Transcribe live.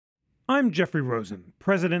I'm Jeffrey Rosen,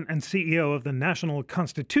 President and CEO of the National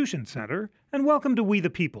Constitution Center, and welcome to We the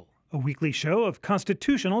People, a weekly show of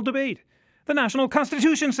constitutional debate. The National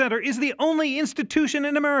Constitution Center is the only institution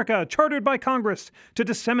in America chartered by Congress to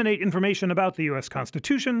disseminate information about the U.S.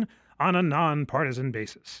 Constitution on a nonpartisan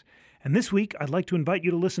basis. And this week, I'd like to invite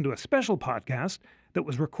you to listen to a special podcast that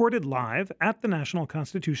was recorded live at the National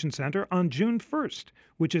Constitution Center on June 1st,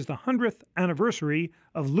 which is the 100th anniversary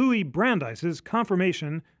of Louis Brandeis's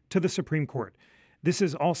confirmation to the Supreme Court. This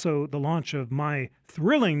is also the launch of my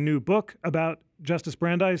thrilling new book about Justice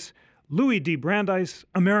Brandeis, Louis D. Brandeis,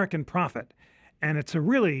 American Prophet. And it's a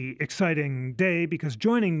really exciting day because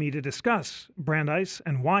joining me to discuss Brandeis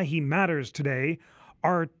and why he matters today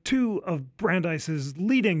are two of Brandeis's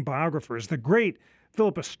leading biographers, the great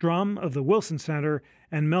Philippa Strum of the Wilson Center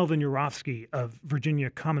and Melvin Urofsky of Virginia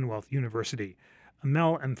Commonwealth University.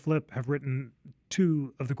 Mel and Flip have written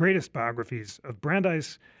two of the greatest biographies of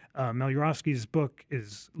Brandeis. Mel Urofsky's book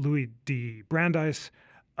is Louis D. Brandeis,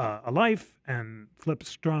 A Life, and Flip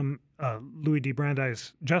Strum, Louis D.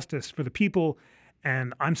 Brandeis, Justice for the People.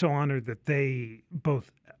 And I'm so honored that they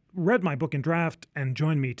both read my book in draft and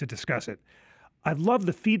joined me to discuss it. I've loved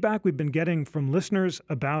the feedback we've been getting from listeners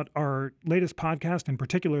about our latest podcast, in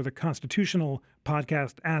particular the constitutional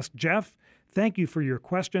podcast, Ask Jeff. Thank you for your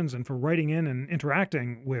questions and for writing in and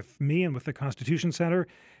interacting with me and with the Constitution Center.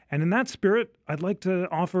 And in that spirit, I'd like to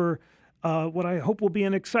offer what I hope will be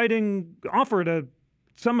an exciting offer to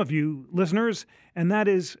some of you listeners, and that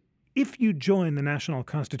is if you join the National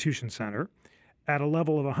Constitution Center at a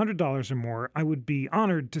level of $100 or more, I would be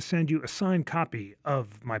honored to send you a signed copy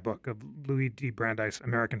of my book, of Louis D. Brandeis,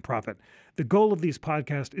 American Prophet. The goal of these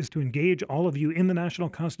podcasts is to engage all of you in the National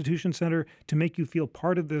Constitution Center, to make you feel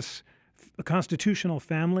part of this constitutional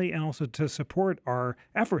family, and also to support our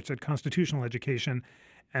efforts at constitutional education.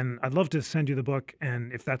 And I'd love to send you the book,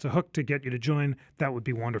 and if that's a hook to get you to join, that would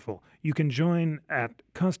be wonderful. You can join at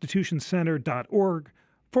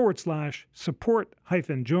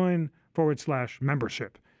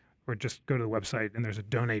constitutioncenter.org/support-join/membership, or just go to the website and there's a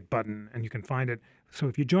donate button and you can find it. So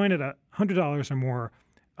if you join at $100 or more,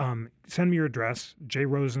 send me your address,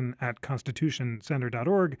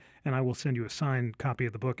 jrosen@constitutioncenter.org, and I will send you a signed copy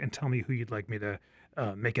of the book and tell me who you'd like me to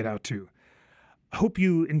make it out to. I hope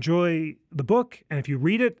you enjoy the book, and if you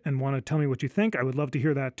read it and want to tell me what you think, I would love to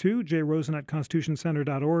hear that too,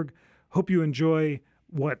 jrosen@constitutioncenter.org. Hope you enjoy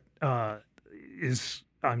what is,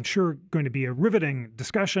 I'm sure, going to be a riveting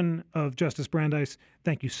discussion of Justice Brandeis.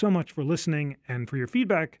 Thank you so much for listening and for your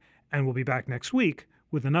feedback, and we'll be back next week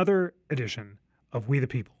with another edition of We the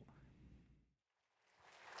People.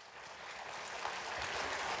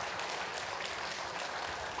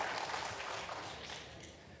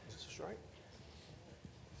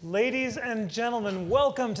 Ladies and gentlemen,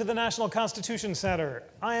 welcome to the National Constitution Center.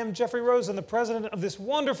 I am Jeffrey Rosen, the president of this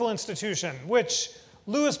wonderful institution, which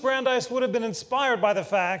Louis Brandeis would have been inspired by the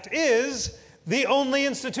fact is the only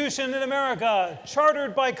institution in America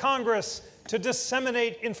chartered by Congress to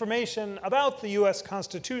disseminate information about the U.S.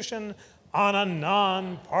 Constitution on a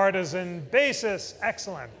nonpartisan basis.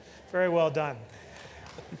 Excellent. Very well done.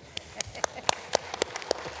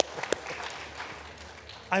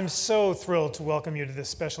 I'm so thrilled to welcome you to this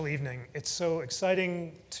special evening. It's so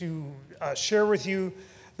exciting to share with you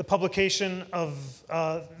the publication of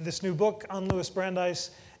this new book on Louis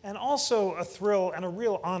Brandeis, and also a thrill and a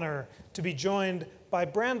real honor to be joined by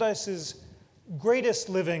Brandeis's greatest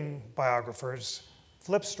living biographers,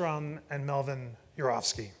 Flip Strum and Melvin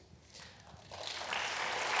Urofsky.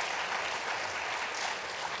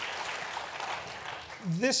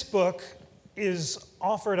 This book is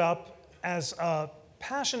offered up as a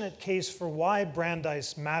passionate case for why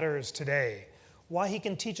Brandeis matters today, why he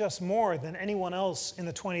can teach us more than anyone else in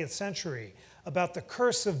the 20th century about the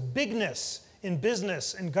curse of bigness in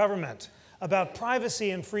business and government, about privacy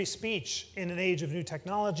and free speech in an age of new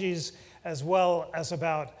technologies, as well as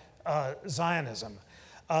about Zionism.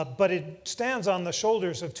 But it stands on the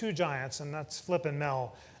shoulders of two giants, and that's Flip and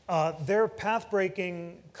Mel. Their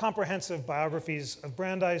path-breaking, comprehensive biographies of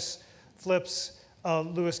Brandeis, Flip's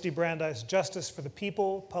Louis D. Brandeis, Justice for the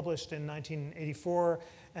People, published in 1984,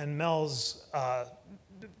 and Mel's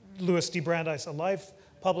Louis D. Brandeis, A Life,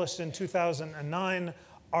 published in 2009,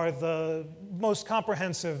 are the most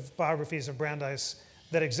comprehensive biographies of Brandeis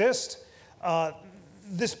that exist.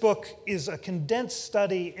 This book is a condensed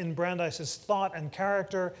study in Brandeis's thought and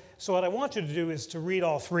character, so what I want you to do is to read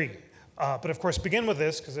all three. But of course, begin with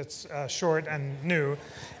this because it's short and new.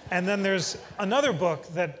 And then there's another book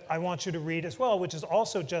that I want you to read as well, which is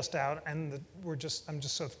also just out, and I'm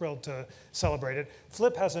just so thrilled to celebrate it.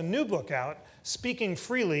 Flip has a new book out, Speaking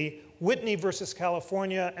Freely, Whitney versus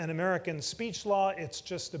California and American Speech Law. It's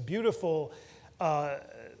just a beautiful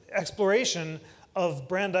exploration of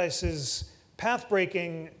Brandeis's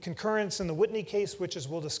path-breaking concurrence in the Whitney case, which, as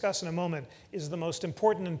we'll discuss in a moment, is the most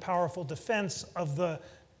important and powerful defense of the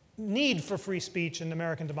need for free speech in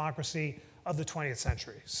American democracy of the 20th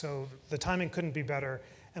century. So the timing couldn't be better,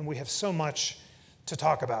 and we have so much to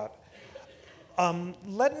talk about.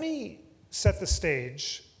 Let me set the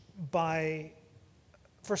stage by,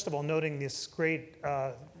 first of all, noting this great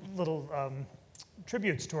little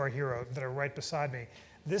tributes to our hero that are right beside me.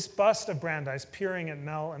 This bust of Brandeis, peering at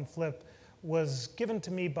Mel and Flip, was given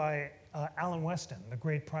to me by Alan Weston, the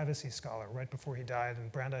great privacy scholar, right before he died,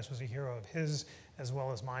 and Brandeis was a hero of his as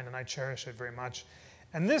well as mine, and I cherish it very much.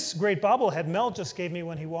 And this great bobblehead Mel just gave me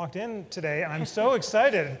when he walked in today, and I'm so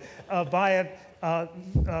excited by it.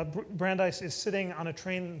 Brandeis is sitting on a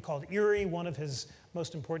train called Erie. One of his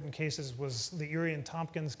most important cases was the Erie and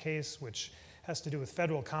Tompkins case, which has to do with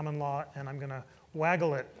federal common law, and I'm going to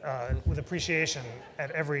waggle it with appreciation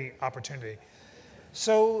at every opportunity.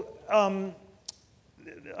 So,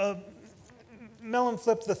 Mel and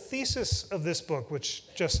Flip, the thesis of this book,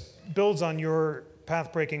 which just builds on your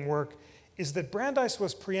path-breaking work, is that Brandeis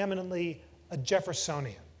was preeminently a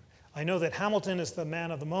Jeffersonian. I know that Hamilton is the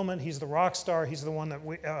man of the moment. He's the rock star. He's the one that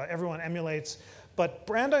everyone emulates. But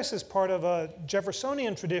Brandeis is part of a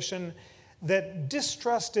Jeffersonian tradition that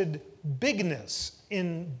distrusted bigness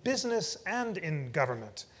in business and in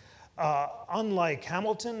government. Unlike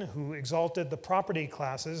Hamilton, who exalted the property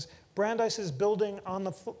classes, Brandeis is building on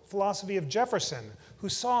the philosophy of Jefferson, who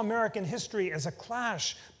saw American history as a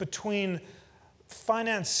clash between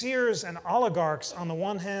financiers and oligarchs on the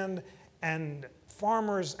one hand, and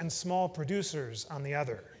farmers and small producers on the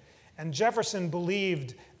other. And Jefferson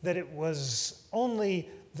believed that it was only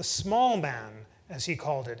the small man, as he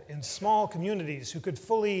called it, in small communities who could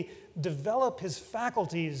fully develop his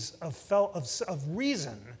faculties of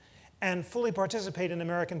reason and fully participate in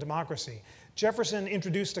American democracy. Jefferson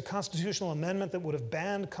introduced a constitutional amendment that would have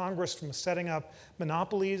banned Congress from setting up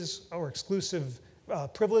monopolies or exclusive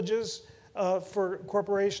privileges for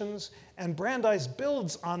corporations, and Brandeis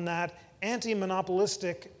builds on that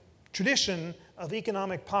anti-monopolistic tradition of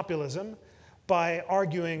economic populism by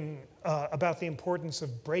arguing about the importance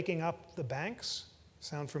of breaking up the banks.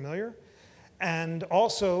 Sound familiar? And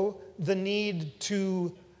also the need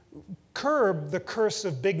to curb the curse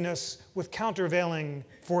of bigness with countervailing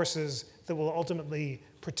forces that will ultimately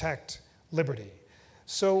protect liberty.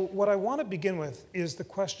 So what I want to begin with is the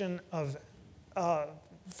question of,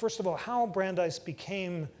 first of all, how Brandeis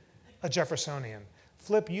became a Jeffersonian.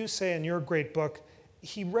 Flip, you say in your great book,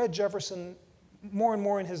 he read Jefferson more and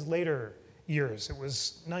more in his later years. It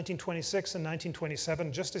was 1926 and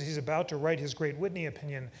 1927, just as he's about to write his great Whitney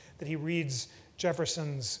opinion, that he reads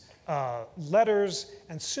Jefferson's letters,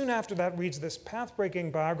 and soon after that reads this path-breaking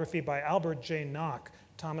biography by Albert J. Nock,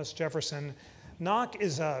 Thomas Jefferson. Nock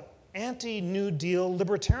is an anti-New Deal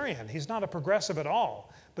libertarian. He's not a progressive at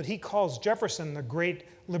all, but he calls Jefferson the great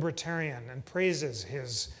libertarian and praises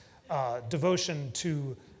his devotion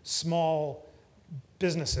to small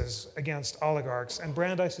businesses against oligarchs. And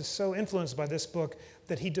Brandeis is so influenced by this book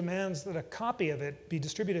that he demands that a copy of it be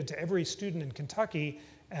distributed to every student in Kentucky,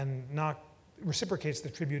 and Nock reciprocates the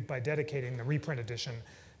tribute by dedicating the reprint edition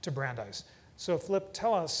to Brandeis. So Flip,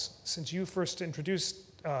 tell us, since you first introduced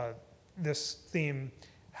this theme,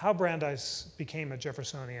 how Brandeis became a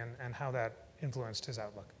Jeffersonian and how that influenced his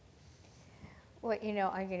outlook. Well, you know,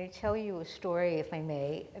 I'm going to tell you a story, if I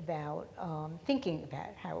may, about thinking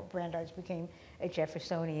about how Brandeis became a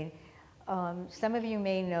Jeffersonian. Some of you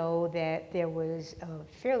may know that there was a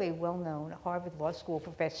fairly well-known Harvard Law School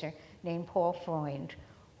professor named Paul Freund,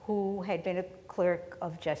 who had been a clerk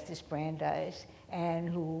of Justice Brandeis and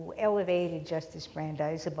who elevated Justice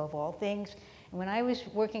Brandeis above all things. And when I was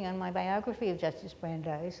working on my biography of Justice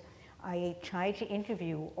Brandeis, I tried to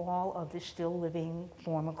interview all of the still living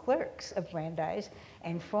former clerks of Brandeis,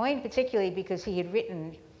 and Freund particularly because he had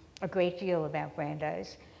written a great deal about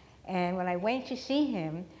Brandeis. And when I went to see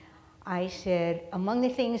him, I said, among the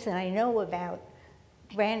things that I know about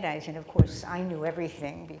Brandeis, and of course I knew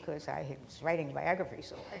everything because I was writing a biography,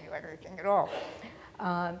 so I knew everything at all,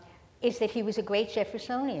 is that he was a great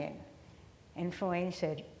Jeffersonian. And Freund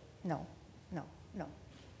said, no, no, no.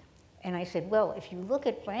 And I said, well, if you look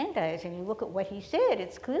at Brandeis and you look at what he said,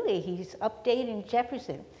 it's clearly he's updating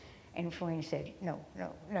Jefferson. And Freund said, no,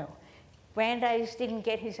 no, no. Brandeis didn't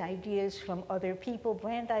get his ideas from other people.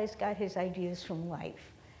 Brandeis got his ideas from life.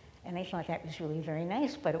 And I thought that was really very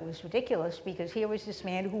nice, but it was ridiculous because here was this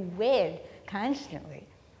man who read constantly.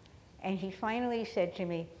 And he finally said to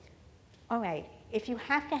me, all right, if you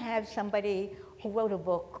have to have somebody who wrote a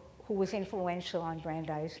book who was influential on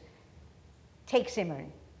Brandeis, take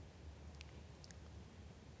Zimmern.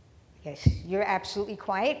 Yes, you're absolutely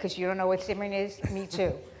quiet because you don't know what Zimmern is? Me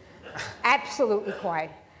too. Absolutely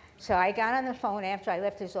quiet. So I got on the phone after I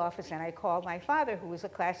left his office and I called my father, who was a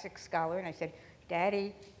classic scholar, and I said,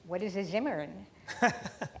 Daddy, what is a Zimmern?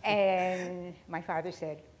 And my father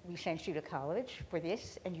said, we sent you to college for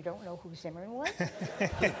this and you don't know who Zimmern was?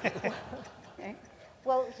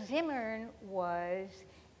 Well, Zimmern was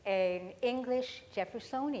an English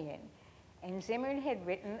Jeffersonian. And Zimmern had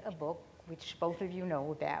written a book, which both of you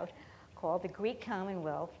know about, called The Greek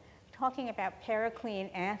Commonwealth, talking about Periclean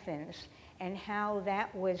Athens and how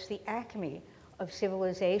that was the acme of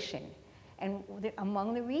civilization. And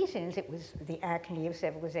among the reasons it was the acme of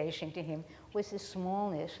civilization to him was the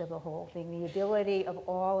smallness of the whole thing, the ability of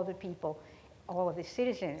all of the people, all of the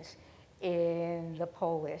citizens in the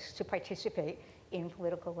polis to participate in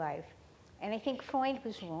political life. And I think Freud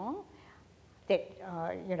was wrong that,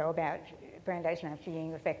 about Brandeis not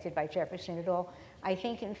being affected by Jefferson at all. I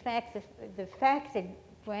think, in fact, the fact that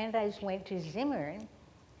Brandeis went to Zimmern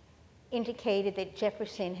indicated that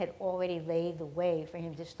Jefferson had already laid the way for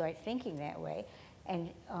him to start thinking that way. And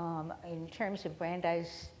in terms of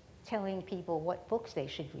Brandeis telling people what books they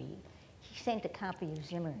should read, he sent a copy of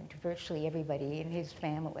Zimmern to virtually everybody in his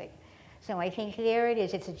family. So I think there it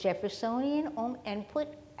is. It's a Jeffersonian and put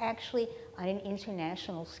actually on an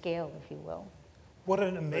international scale, if you will. What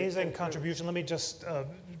an amazing contribution. Let me just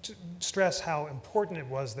stress how important it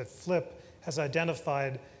was that Flip has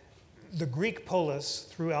identified the Greek polis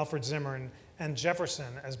through Alfred Zimmern and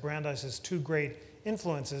Jefferson as Brandeis's two great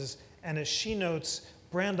influences. And as she notes,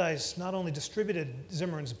 Brandeis not only distributed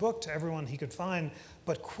Zimmern's book to everyone he could find,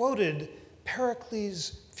 but quoted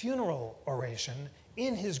Pericles' funeral oration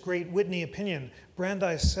in his great Whitney opinion.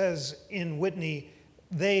 Brandeis says in Whitney,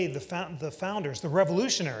 they, the founders, the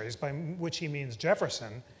revolutionaries, by which he means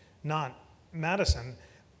Jefferson, not Madison,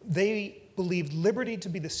 they believed liberty to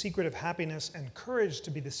be the secret of happiness and courage to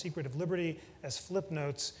be the secret of liberty. As Flip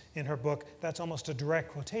notes in her book, that's almost a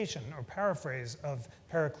direct quotation or paraphrase of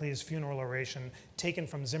Pericles' funeral oration taken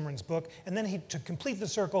from Zimmern's book. And then to complete the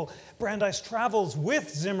circle, Brandeis travels with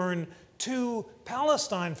Zimmern to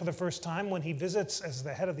Palestine for the first time when he visits as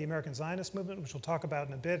the head of the American Zionist movement, which we'll talk about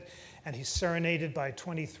in a bit. And he's serenaded by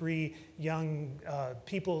 23 young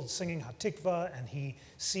people singing Hatikvah, and he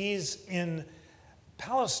sees in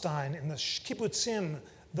Palestine, in the kibbutzim,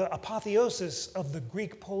 the apotheosis of the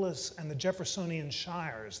Greek polis and the Jeffersonian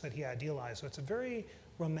shires that he idealized. So it's a very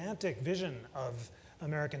romantic vision of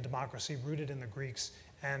American democracy rooted in the Greeks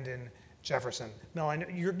and in Jefferson. Mel, I know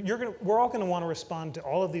we're all going to want to respond to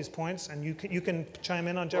all of these points, and you can chime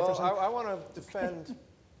in on Jefferson. Well, I want to defend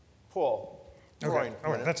Paul. Okay,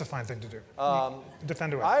 all right, that's a fine thing to do.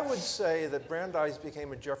 Defend away. I would say that Brandeis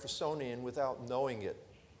became a Jeffersonian without knowing it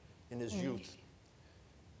in his youth.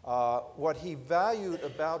 What he valued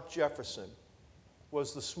about Jefferson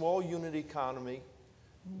was the small unit economy,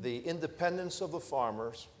 the independence of the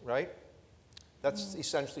farmers, right? That's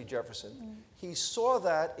essentially Jefferson. He saw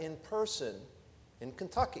that in person in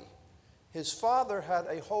Kentucky. His father had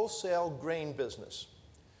a wholesale grain business.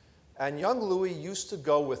 And young Louis used to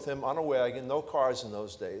go with him on a wagon, no cars in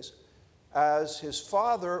those days, as his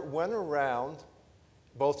father went around,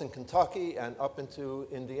 both in Kentucky and up into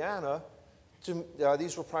Indiana.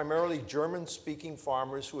 These were primarily German-speaking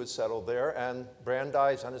farmers who had settled there, and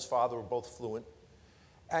Brandeis and his father were both fluent.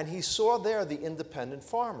 And he saw there the independent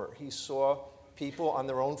farmer. He saw people on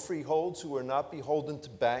their own freeholds who were not beholden to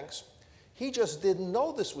banks. He just didn't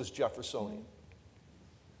know this was Jeffersonian.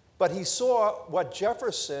 But he saw what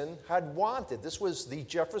Jefferson had wanted. This was the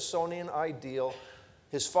Jeffersonian ideal.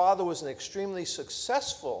 His father was an extremely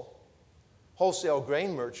successful wholesale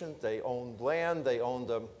grain merchant. They owned land, they owned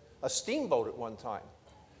a steamboat at one time.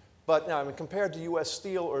 But now, I mean, compared to U.S.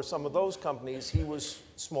 Steel or some of those companies, he was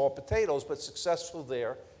small potatoes, but successful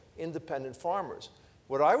there, independent farmers.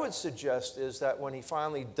 What I would suggest is that when he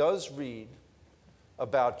finally does read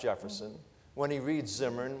about Jefferson, when he reads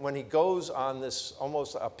Zimmern, when he goes on this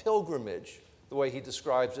almost a pilgrimage, the way he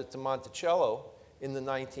describes it, to Monticello in the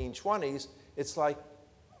 1920s, it's like,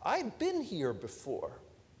 I've been here before.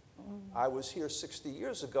 I was here 60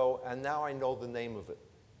 years ago, and now I know the name of it.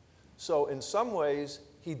 So in some ways,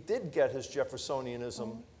 he did get his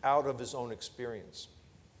Jeffersonianism out of his own experience.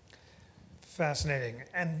 Fascinating.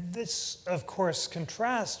 And this, of course,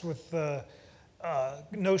 contrasts with the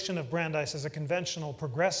notion of Brandeis as a conventional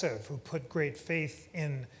progressive who put great faith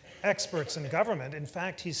in experts in government. In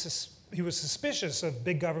fact, he was suspicious of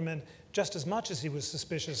big government just as much as he was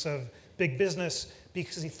suspicious of big business,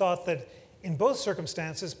 because he thought that in both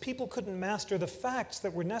circumstances, people couldn't master the facts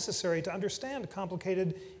that were necessary to understand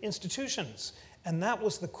complicated institutions. And that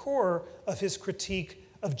was the core of his critique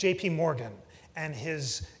of J.P. Morgan and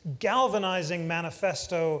his galvanizing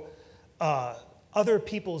manifesto, Other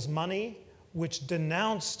People's Money, which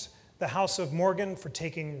denounced the House of Morgan for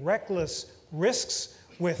taking reckless risks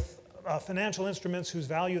with financial instruments whose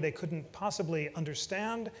value they couldn't possibly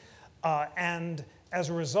understand. And as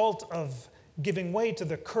a result of giving way to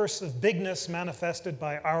the curse of bigness manifested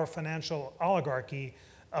by our financial oligarchy,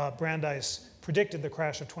 Brandeis predicted the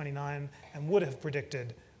crash of '29 and would have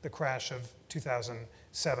predicted the crash of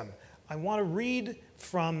 2007. I want to read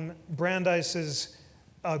from Brandeis's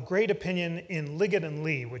great opinion in Liggett and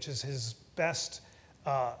Lee, which is his best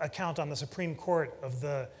account on the Supreme Court of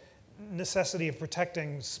the necessity of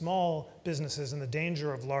protecting small businesses and the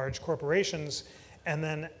danger of large corporations, and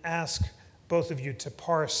then ask both of you to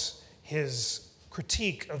parse his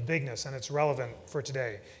critique of bigness and its relevant for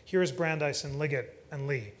today. Here's Brandeis in Liggett and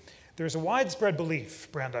Lee. There's a widespread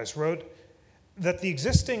belief, Brandeis wrote, that the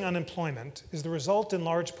existing unemployment is the result in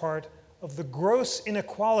large part of the gross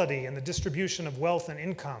inequality in the distribution of wealth and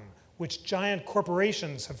income which giant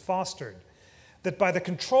corporations have fostered, that by the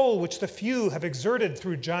control which the few have exerted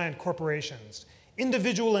through giant corporations,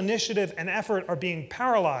 individual initiative and effort are being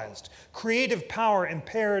paralyzed, creative power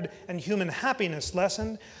impaired, and human happiness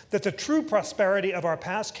lessened, that the true prosperity of our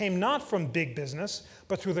past came not from big business,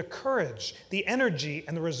 but through the courage, the energy,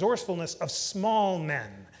 and the resourcefulness of small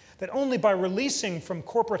men, that only by releasing from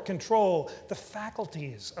corporate control the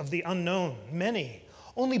faculties of the unknown, many,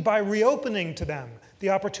 only by reopening to them the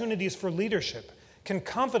opportunities for leadership, can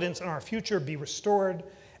confidence in our future be restored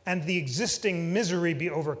and the existing misery be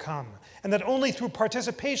overcome, and that only through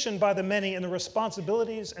participation by the many in the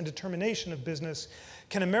responsibilities and determination of business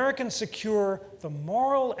can Americans secure the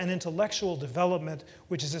moral and intellectual development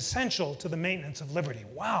which is essential to the maintenance of liberty.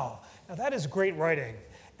 Wow, now that is great writing.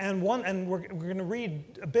 And we're going to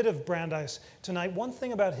read a bit of Brandeis tonight. One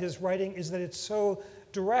thing about his writing is that it's so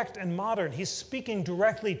direct and modern. He's speaking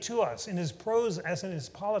directly to us. In his prose as in his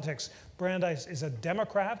politics, Brandeis is a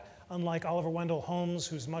Democrat, unlike Oliver Wendell Holmes,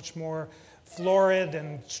 who's much more florid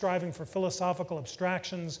and striving for philosophical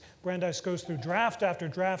abstractions. Brandeis goes through draft after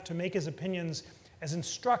draft to make his opinions as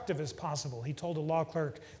instructive as possible. He told a law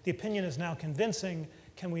clerk, the opinion is now convincing,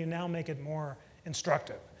 can we now make it more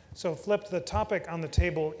instructive? So flipped, the topic on the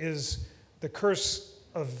table is the curse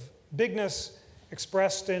of bigness,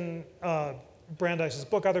 expressed in Brandeis's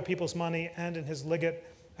book, Other People's Money, and in his Liggett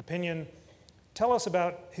opinion. Tell us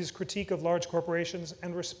about his critique of large corporations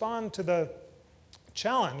and respond to the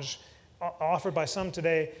challenge offered by some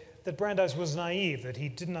today that Brandeis was naive, that he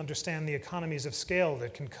didn't understand the economies of scale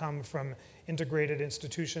that can come from integrated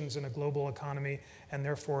institutions in a global economy, and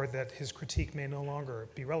therefore that his critique may no longer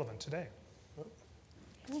be relevant today.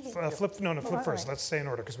 Flip first. Right. Let's stay in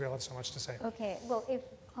order because we all have so much to say. Okay, well, if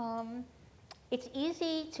it's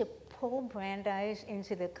easy to pull Brandeis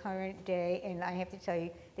into the current day, and I have to tell you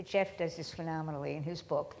that Jeff does this phenomenally in his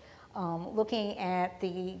book, looking at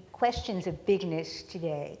the questions of bigness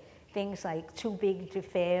today, things like too big to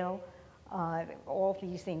fail, all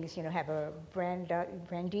these things, have a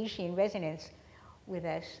Brandeisian resonance with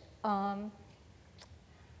us.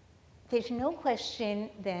 There's no question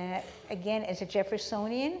that, again, as a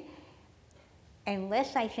Jeffersonian,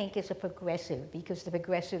 unless I think as a progressive, because the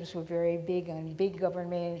progressives were very big on big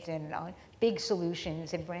government and on big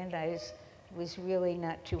solutions, and Brandeis was really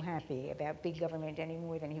not too happy about big government any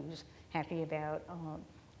more than he was happy about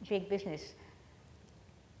big business.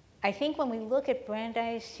 I think when we look at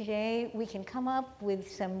Brandeis today, we can come up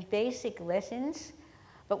with some basic lessons,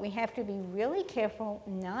 but we have to be really careful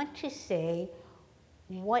not to say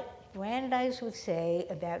what Brandeis would say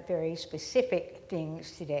about very specific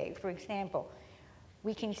things today. For example,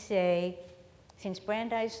 we can say, since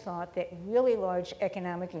Brandeis thought that really large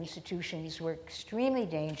economic institutions were extremely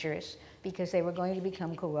dangerous because they were going to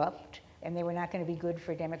become corrupt and they were not going to be good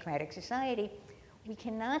for democratic society, we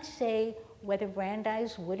cannot say whether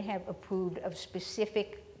Brandeis would have approved of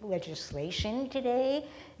specific legislation today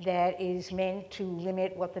that is meant to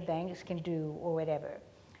limit what the banks can do or whatever.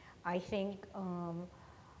 I think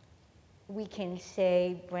we can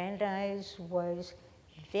say Brandeis was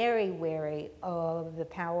very wary of the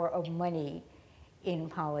power of money in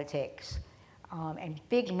politics, and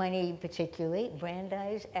big money particularly.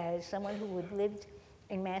 Brandeis, as someone who had lived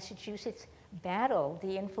in Massachusetts, battled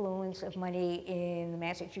the influence of money in the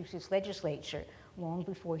Massachusetts legislature long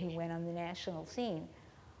before he went on the national scene.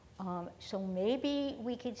 So maybe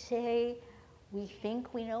we could say we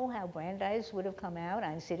think we know how Brandeis would have come out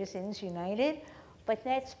on Citizens United, but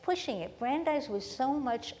that's pushing it. Brandeis was so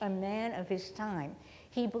much a man of his time.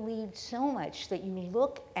 He believed so much that you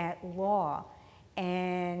look at law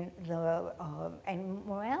and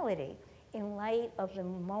morality in light of the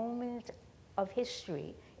moment of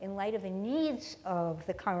history, in light of the needs of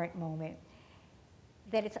the current moment,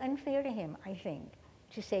 that it's unfair to him, I think,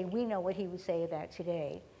 to say we know what he would say about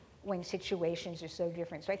today when situations are so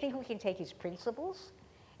different. So I think we can take his principles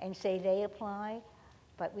and say they apply,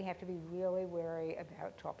 but we have to be really wary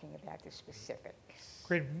about talking about the specifics.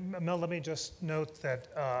 Great. Mel, let me just note that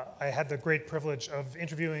I had the great privilege of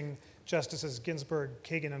interviewing Justices Ginsburg,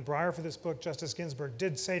 Kagan, and Breyer for this book. Justice Ginsburg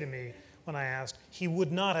did say to me when I asked, he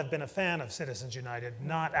would not have been a fan of Citizens United,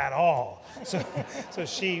 not at all. So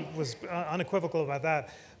she was unequivocal about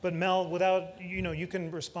that. But Mel, without, you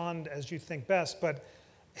can respond as you think best, but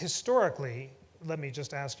historically, let me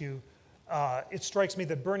just ask you, it strikes me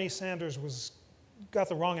that Bernie Sanders got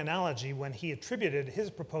the wrong analogy when he attributed his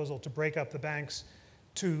proposal to break up the banks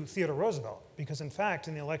to Theodore Roosevelt, because in fact,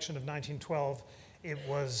 in the election of 1912, it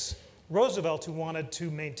was Roosevelt who wanted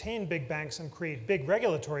to maintain big banks and create big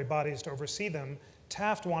regulatory bodies to oversee them.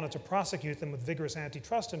 Taft wanted to prosecute them with vigorous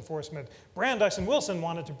antitrust enforcement. Brandeis and Wilson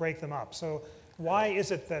wanted to break them up. So why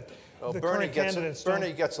is it that the current candidates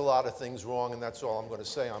Bernie gets a lot of things wrong, and that's all I'm going to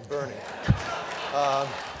say on Bernie.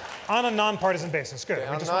 On a nonpartisan basis, good. Okay,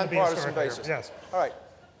 We on just a want to be nonpartisan historically basis. Yes. All right.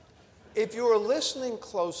 If you were listening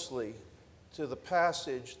closely to the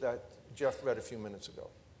passage that Jeff read a few minutes ago,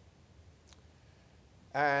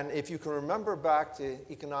 and if you can remember back to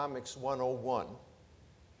Economics 101,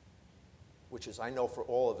 which is, I know for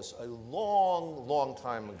all of us, a long, long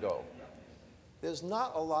time ago, there's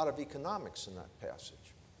not a lot of economics in that passage.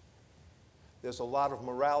 There's a lot of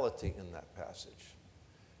morality in that passage.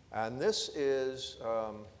 And this is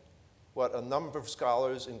what a number of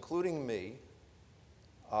scholars, including me,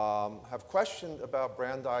 have questioned about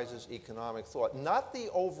Brandeis's economic thought. Not the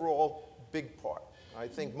overall big part. I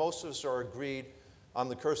think most of us are agreed on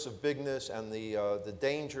the curse of bigness and the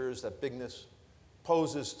dangers that bigness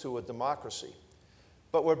poses to a democracy.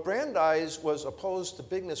 But what Brandeis was opposed to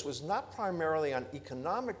bigness was not primarily on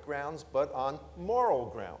economic grounds, but on moral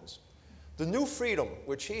grounds. The New Freedom,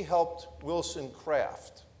 which he helped Wilson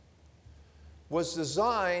craft, was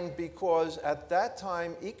designed because at that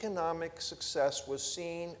time economic success was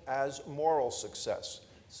seen as moral success.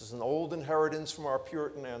 This is an old inheritance from our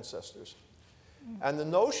Puritan ancestors. And the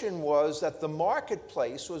notion was that the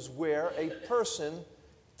marketplace was where a person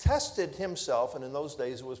tested himself, and in those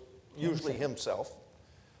days it was usually himself,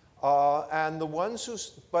 and the ones who,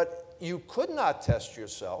 but you could not test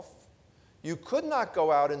yourself. You could not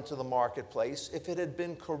go out into the marketplace if it had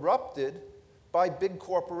been corrupted by big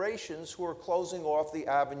corporations who are closing off the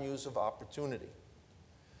avenues of opportunity.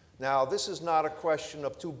 Now, this is not a question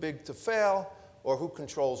of too big to fail, or who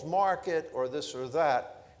controls market, or this or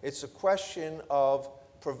that. It's a question of,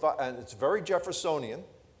 and it's very Jeffersonian,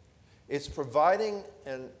 it's providing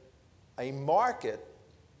a market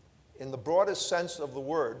in the broadest sense of the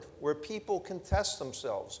word where people can test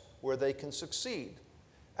themselves, where they can succeed.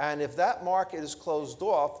 And if that market is closed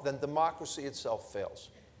off, then democracy itself fails.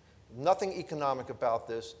 Nothing economic about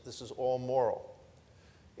this. This is all moral.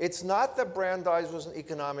 It's not that Brandeis was an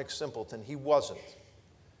economic simpleton. He wasn't.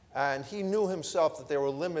 And he knew himself that there were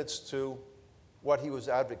limits to what he was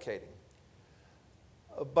advocating.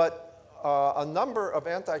 But a number of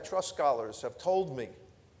antitrust scholars have told me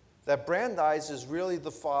that Brandeis is really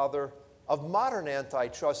the father of modern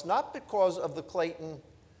antitrust, not because of the Clayton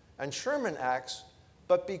and Sherman Acts,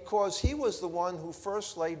 but because he was the one who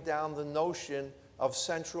first laid down the notion of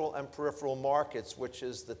central and peripheral markets, which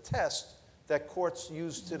is the test that courts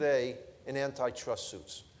use today in antitrust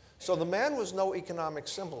suits. So the man was no economic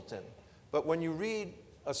simpleton, but when you read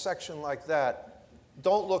a section like that,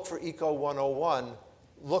 don't look for Eco 101,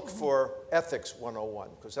 look for Ethics 101,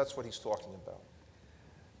 because that's what he's talking about.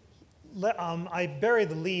 I buried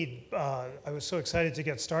the lead. I was so excited to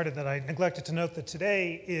get started that I neglected to note that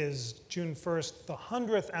today is June 1st, the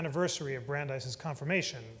 100th anniversary of Brandeis'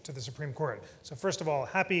 confirmation to the Supreme Court. So first of all,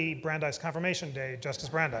 happy Brandeis Confirmation Day, Justice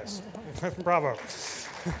Brandeis. Bravo.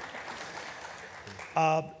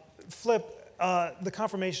 Flip, the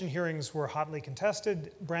confirmation hearings were hotly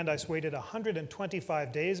contested. Brandeis waited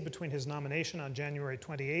 125 days between his nomination on January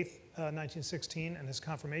 28th, 1916, and his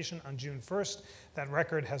confirmation on June 1st. That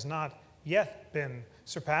record has not yet been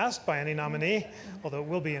surpassed by any nominee, although it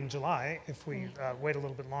will be in July if we wait a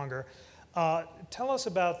little bit longer. Tell us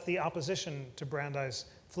about the opposition to Brandeis.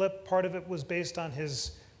 Flip, part of it was based on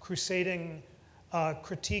his crusading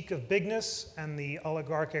critique of bigness and the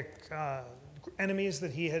oligarchic enemies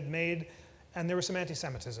that he had made, and there was some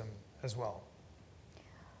anti-Semitism as well.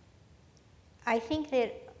 I think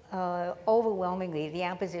that overwhelmingly the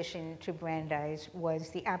opposition to Brandeis was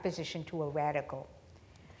the opposition to a radical.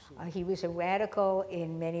 He was a radical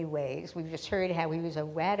in many ways. We've just heard how he was a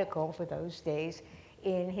radical for those days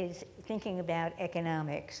in his thinking about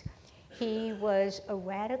economics. He was a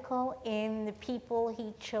radical in the people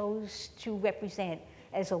he chose to represent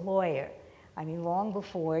as a lawyer. I mean, long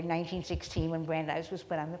before 1916, when Brandeis was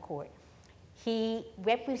put on the court. He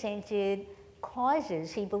represented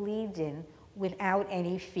causes he believed in without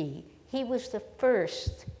any fee. He was the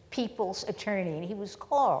first people's attorney, and he was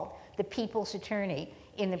called the people's attorney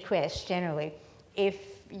in the press generally. If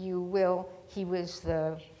you will, he was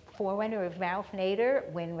the forerunner of Ralph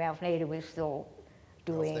Nader when Ralph Nader was still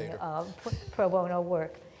doing pro bono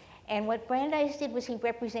work. And what Brandeis did was he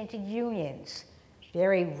represented unions.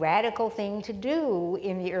 Very radical thing to do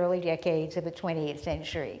in the early decades of the 20th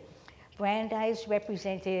century. Brandeis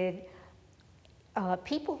represented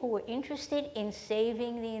people who were interested in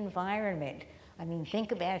saving the environment. I mean,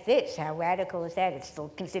 think about this, how radical is that? It's still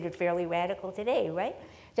considered fairly radical today, right?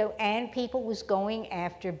 So, and people was going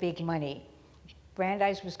after big money.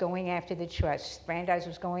 Brandeis was going after the trust. Brandeis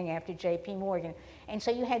was going after J.P. Morgan. And so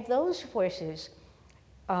you had those forces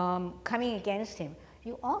coming against him.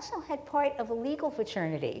 You also had part of the legal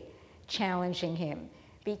fraternity challenging him,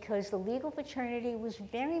 because the legal fraternity was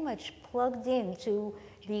very much plugged into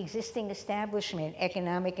the existing establishment,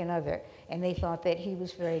 economic and other, and they thought that he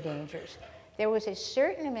was very dangerous. There was a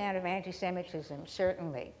certain amount of anti-Semitism,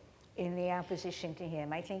 certainly, in the opposition to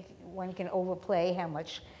him. I think one can overplay how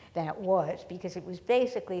much that was, because it was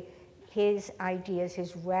basically his ideas,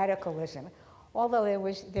 his radicalism, although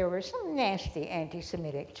there were some nasty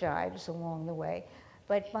anti-Semitic jibes along the way.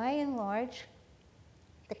 But by and large,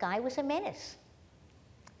 the guy was a menace.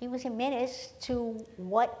 He was a menace to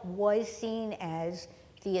what was seen as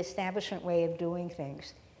the establishment way of doing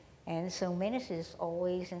things. And so menaces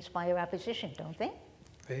always inspire opposition, don't they?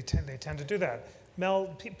 They tend to do that. Mel,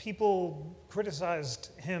 people criticized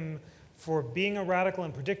him for being a radical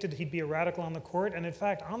and predicted he'd be a radical on the court. And in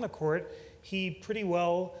fact, on the court, he pretty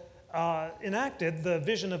well enacted the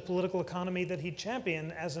vision of political economy that he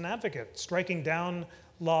championed as an advocate, striking down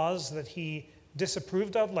laws that he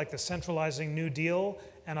disapproved of, like the centralizing New Deal,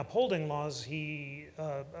 and upholding laws he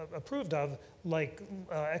approved of, like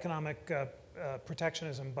economic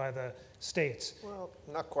protectionism by the states. Well,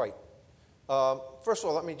 not quite. First of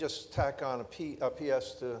all, let me just tack on a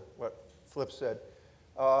PS to what Flip said.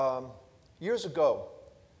 Years ago,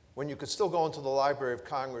 when you could still go into the Library of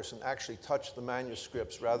Congress and actually touch the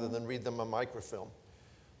manuscripts rather than read them on microfilm,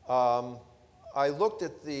 I looked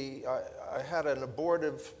at I had an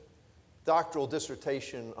abortive doctoral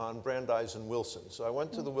dissertation on Brandeis and Wilson. So I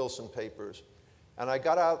went to the Wilson papers, and I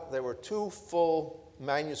got out, there were 2 full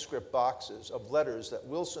manuscript boxes of letters that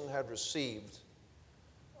Wilson had received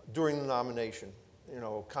during the nomination,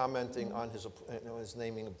 commenting on his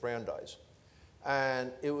naming of Brandeis.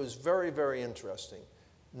 And it was very, very interesting.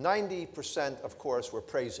 90%, of course, were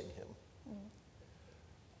praising him.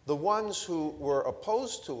 The ones who were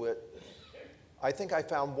opposed to it, I think I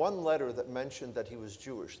found one letter that mentioned that he was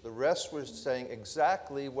Jewish. The rest was saying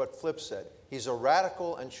exactly what Flip said. He's a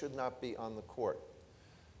radical and should not be on the court.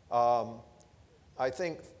 I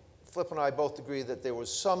think Flip and I both agree that there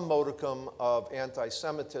was some modicum of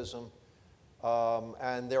anti-Semitism,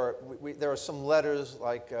 and there are some letters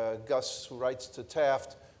like Gus, who writes to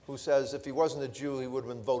Taft, who says if he wasn't a Jew, he would have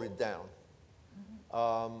been voted down.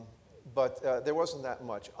 But there wasn't that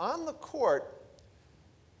much. On the court,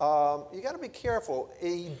 you got to be careful.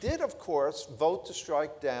 He did, of course, vote to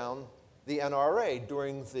strike down the NRA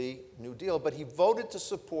during the New Deal, but he voted to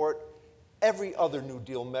support every other New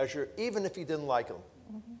Deal measure, even if he didn't like them.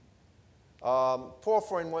 Paul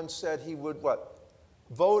Freund once said he would,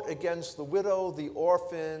 vote against the widow, the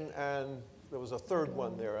orphan, and there was a third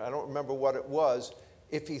one there. I don't remember what it was,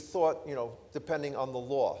 if he thought, depending on the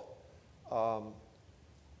law.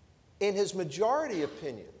 In his majority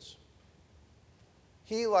opinions,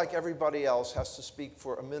 he, like everybody else, has to speak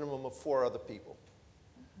for a minimum of 4 other people.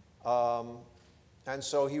 And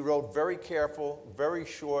so he wrote very careful, very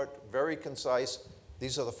short, very concise.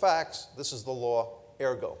 These are the facts. This is the law,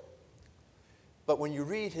 ergo. But when you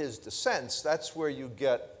read his dissents, that's where you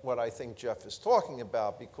get what I think Jeff is talking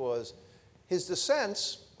about, because his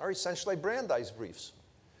dissents are essentially Brandeis briefs.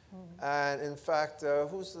 And in fact,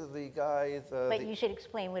 who's the guy? But you should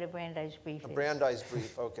explain what a Brandeis brief is. A Brandeis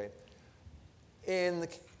brief, okay. In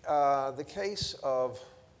the case of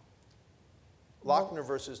Lochner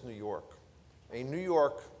versus New York, a New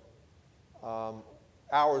York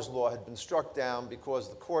hours law had been struck down because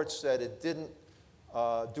the court said it didn't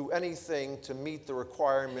do anything to meet the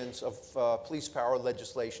requirements of police power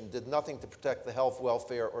legislation, did nothing to protect the health,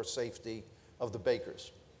 welfare, or safety of the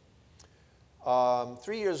bakers.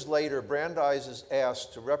 3 years later, Brandeis is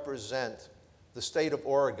asked to represent the state of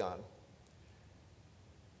Oregon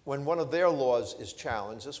when one of their laws is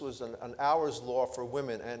challenged. This was an hours law for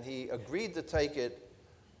women, and he agreed to take it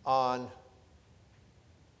on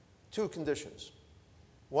 2 conditions.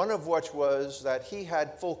 One of which was that he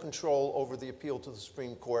had full control over the appeal to the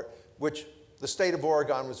Supreme Court, which the state of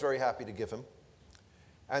Oregon was very happy to give him.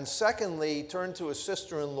 And secondly, he turned to his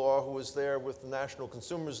sister-in-law, who was there with the National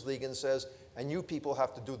Consumers League, and says, and you people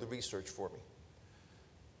have to do the research for me.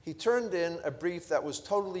 He turned in a brief that was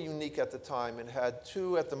totally unique at the time. It had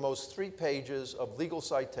 2, at the most 3 pages of legal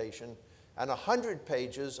citation and 100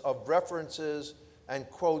 pages of references and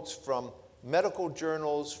quotes from medical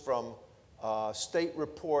journals, from state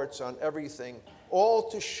reports on everything, all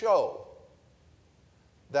to show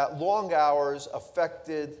that long hours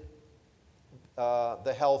affected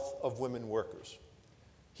the health of women workers.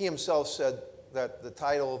 He himself said that the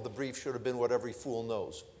title of the brief should have been What Every Fool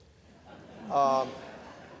Knows.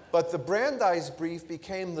 But the Brandeis brief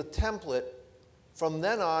became the template from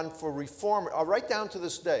then on for right down to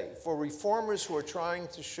this day, for reformers who are trying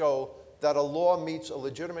to show that a law meets a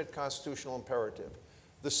legitimate constitutional imperative.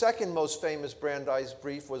 The second most famous Brandeis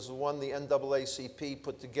brief was the one the NAACP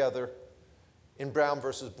put together in Brown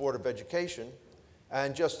versus Board of Education.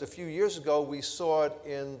 And just a few years ago, we saw it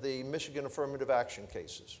in the Michigan affirmative action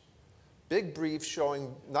cases. Big briefs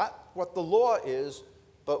showing not what the law is,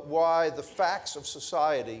 but why the facts of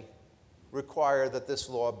society require that this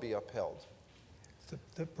law be upheld.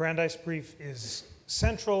 The Brandeis brief is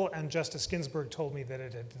central, and Justice Ginsburg told me that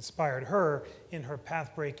it had inspired her in her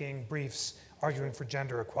path-breaking briefs arguing for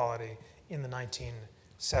gender equality in the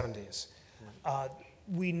 1970s.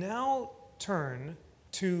 We now turn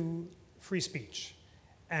to free speech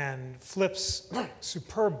and Flip's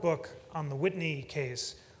superb book on the Whitney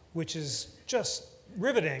case, which is just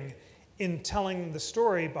riveting in telling the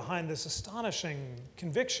story behind this astonishing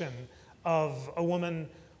conviction of a woman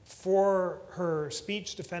for her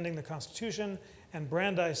speech defending the Constitution and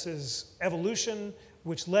Brandeis's evolution,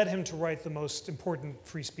 which led him to write the most important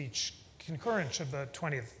free speech concurrence of the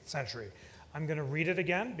 20th century. I'm going to read it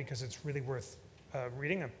again because it's really worth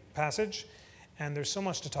reading a passage, and there's so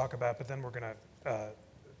much to talk about, but then we're going to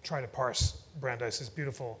try to parse Brandeis's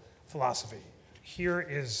beautiful philosophy. Here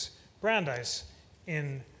is Brandeis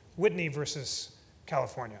in Whitney versus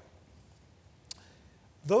California.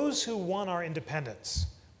 Those who won our independence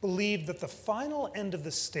believed that the final end of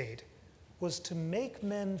the state was to make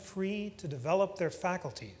men free to develop their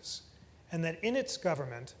faculties, and that in its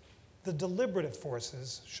government, the deliberative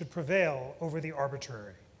forces should prevail over the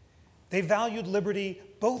arbitrary. They valued liberty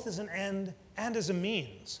both as an end and as a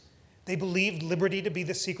means. They believed liberty to be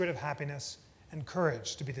the secret of happiness and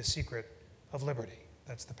courage to be the secret of liberty.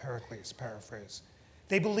 That's the Pericles paraphrase.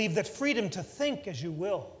 They believed that freedom to think as you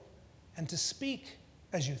will and to speak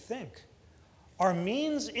as you think are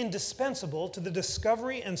means indispensable to the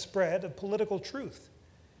discovery and spread of political truth,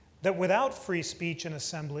 that without free speech and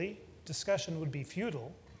assembly, discussion would be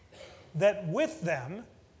futile, that with them,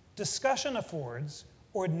 discussion affords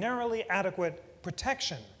ordinarily adequate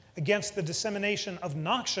protection against the dissemination of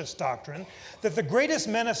noxious doctrine, that the greatest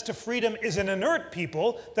menace to freedom is an inert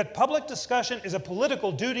people, that public discussion is a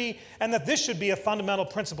political duty, and that this should be a fundamental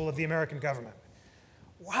principle of the American government.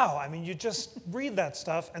 Wow, I mean, you just read that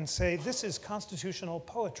stuff and say, this is constitutional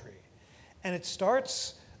poetry. And it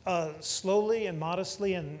starts slowly and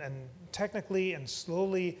modestly and technically and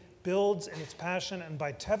slowly builds in its passion, and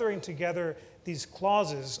by tethering together these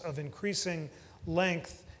clauses of increasing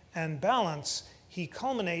length and balance, he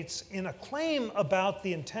culminates in a claim about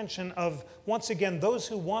the intention of, once again, those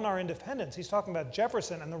who won our independence. He's talking about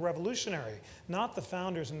Jefferson and the Revolutionary, not the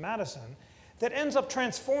founders and Madison, that ends up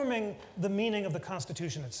transforming the meaning of the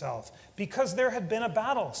Constitution itself, because there had been a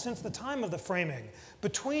battle since the time of the framing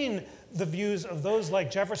between the views of those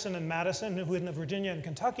like Jefferson and Madison, who in the Virginia and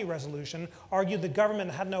Kentucky Resolution argued the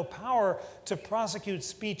government had no power to prosecute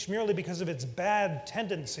speech merely because of its bad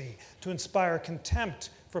tendency to inspire contempt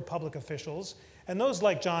for public officials, and those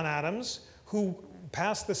like John Adams, who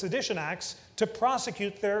passed the Sedition Acts to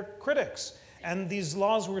prosecute their critics. And these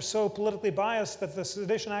laws were so politically biased that the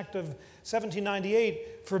Sedition Act of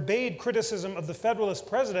 1798 forbade criticism of the Federalist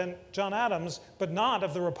president, John Adams, but not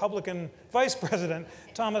of the Republican vice president,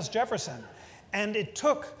 Thomas Jefferson. And it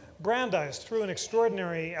took Brandeis, through an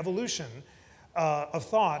extraordinary evolution of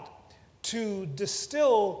thought, to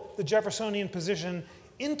distill the Jeffersonian position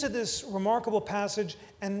into this remarkable passage.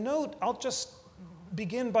 And note, I'll just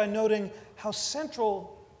begin by noting how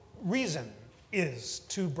central reason is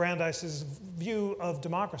to Brandeis's view of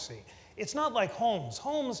democracy. It's not like Holmes.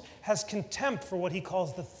 Holmes has contempt for what he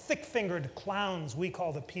calls the thick-fingered clowns we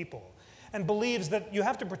call the people, and believes that you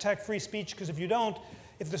have to protect free speech because if you don't,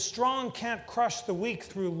 if the strong can't crush the weak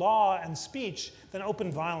through law and speech, then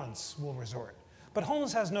open violence will resort. But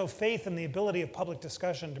Holmes has no faith in the ability of public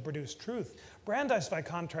discussion to produce truth. Brandeis, by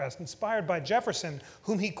contrast, inspired by Jefferson,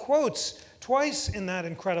 whom he quotes twice in that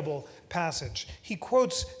incredible passage. He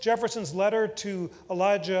quotes Jefferson's letter to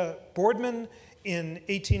Elijah Boardman in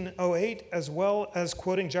 1808, as well as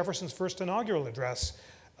quoting Jefferson's first inaugural address,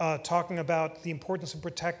 talking about the importance of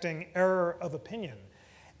protecting error of opinion.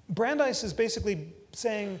 Brandeis is basically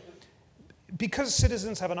saying, because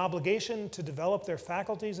citizens have an obligation to develop their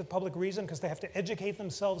faculties of public reason, because they have to educate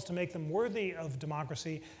themselves to make them worthy of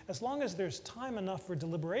democracy, as long as there's time enough for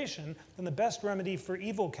deliberation, then the best remedy for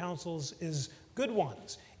evil counsels is good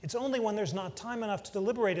ones. It's only when there's not time enough to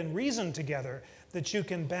deliberate and reason together that you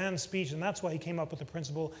can ban speech, and that's why he came up with the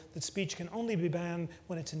principle that speech can only be banned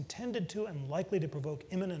when it's intended to and likely to provoke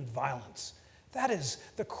imminent violence. That is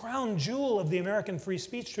the crown jewel of the American free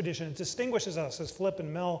speech tradition. It distinguishes us, as Flip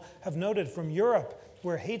and Mel have noted, from Europe,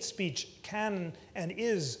 where hate speech can and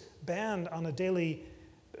is banned on a daily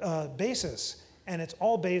basis. And it's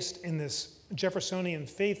all based in this Jeffersonian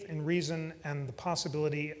faith in reason and the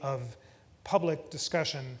possibility of public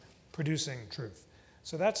discussion producing truth.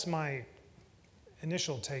 So that's my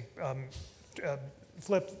initial take.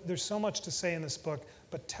 Flip, there's so much to say in this book,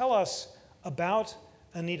 but tell us about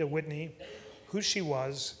Anita Whitney, who she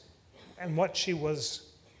was, and what she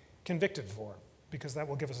was convicted for, because that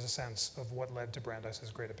will give us a sense of what led to Brandeis's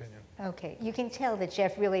great opinion. Okay, you can tell that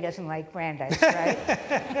Jeff really doesn't like Brandeis, right?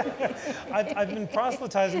 I've been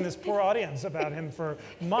proselytizing this poor audience about him for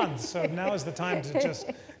months, so now is the time to just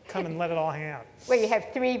come and let it all hang out. Well, you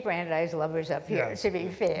have 3 Brandeis lovers up here, Yes. to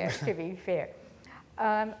be fair.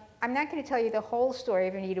 I'm not going to tell you the whole story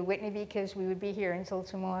of Anita Whitney because we would be here until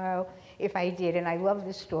tomorrow if I did, and I love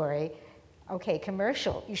the story. Okay,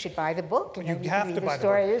 commercial. You should buy the book, and then you have can to read buy the the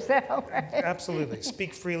story book. yourself. Right? Absolutely.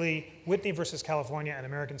 Speak Freely, Whitney versus California, and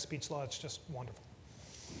American Speech Law. It's just wonderful.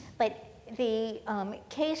 But the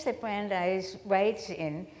case that Brandeis writes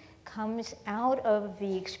in comes out of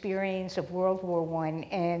the experience of World War I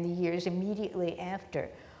and the years immediately after.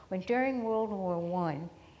 When during World War I,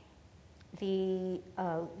 the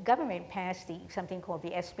government passed something called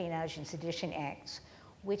the Espionage and Sedition Acts,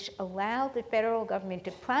 which allowed the federal government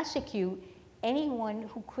to prosecute anyone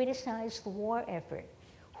who criticized the war effort,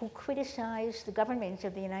 who criticized the government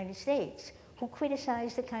of the United States, who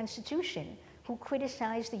criticized the Constitution, who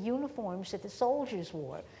criticized the uniforms that the soldiers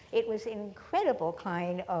wore. It was an incredible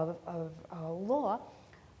kind of law,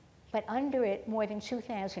 but under it, more than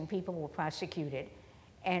 2,000 people were prosecuted,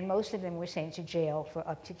 and most of them were sent to jail for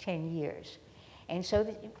up to 10 years. And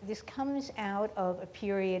so this comes out of a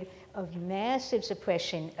period of massive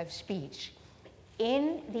suppression of speech.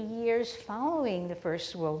 In the years following the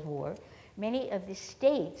First World War, many of the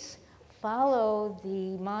states followed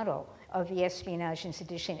the model of the Espionage and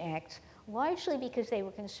Sedition Acts, largely because they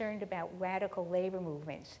were concerned about radical labor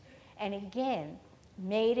movements, and again,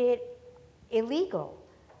 made it illegal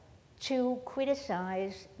to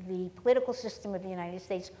criticize the political system of the United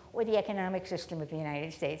States or the economic system of the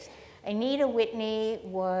United States. Anita Whitney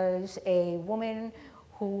was a woman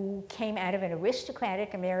who came out of an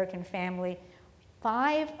aristocratic American family.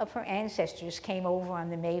 5 of her ancestors came over on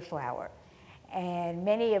the Mayflower, and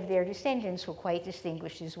many of their descendants were quite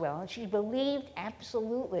distinguished as well. And she believed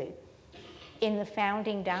absolutely in the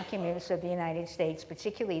founding documents of the United States,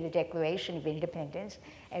 particularly the Declaration of Independence,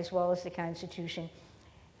 as well as the Constitution.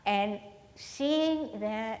 And seeing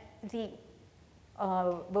that the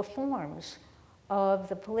reforms of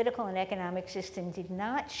the political and economic system did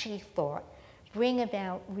not, she thought, bring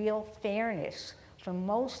about real fairness for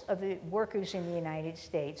most of the workers in the United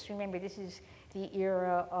States. Remember, this is the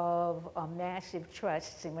era of massive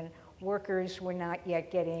trusts, and when workers were not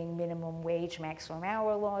yet getting minimum wage, maximum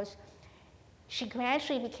hour laws. She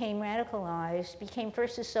gradually became radicalized, became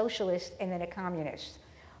first a socialist and then a communist.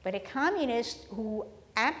 But a communist who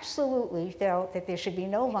absolutely felt that there should be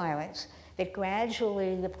no violence, that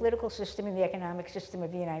gradually the political system and the economic system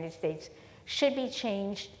of the United States should be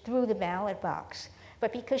changed through the ballot box.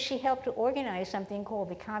 But because she helped to organize something called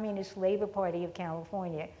the Communist Labor Party of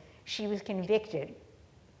California, she was convicted,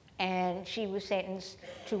 and she was sentenced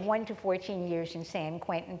to 1 to 14 years in San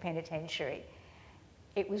Quentin Penitentiary.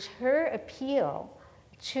 It was her appeal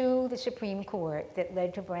to the Supreme Court that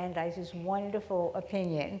led to Brandeis's wonderful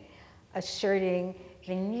opinion asserting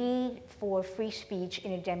the need for free speech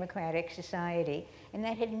in a democratic society. And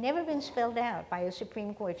that had never been spelled out by a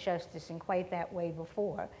Supreme Court justice in quite that way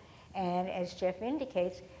before. And as Jeff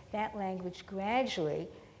indicates, that language gradually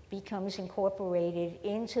becomes incorporated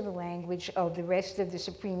into the language of the rest of the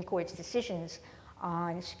Supreme Court's decisions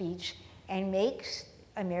on speech and makes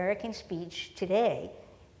American speech today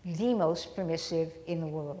the most permissive in the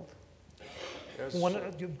world.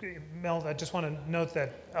 Mel, I just want to note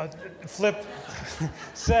that Flip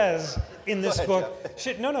says in this book,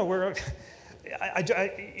 I'm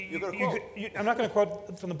not going to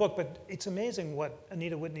quote from the book, but it's amazing what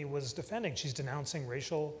Anita Whitney was defending. She's denouncing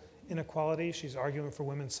racial inequality. She's arguing for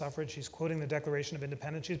women's suffrage. She's quoting the Declaration of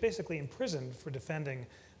Independence. She's basically imprisoned for defending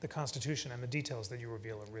the Constitution, and the details that you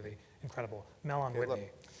reveal are really incredible. Mel on Whitney. Look,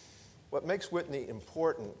 what makes Whitney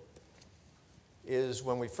important is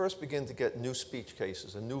when we first begin to get new speech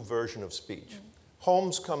cases, a new version of speech.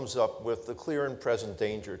 Holmes comes up with the clear and present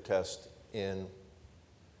danger test in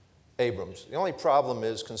Abrams. The only problem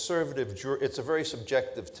is it's a very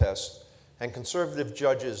subjective test, and conservative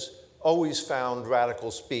judges always found radical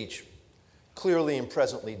speech clearly and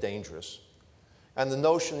presently dangerous. And the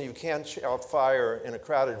notion that you can't shout fire in a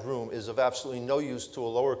crowded room is of absolutely no use to a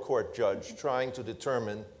lower court judge trying to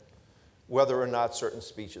determine whether or not certain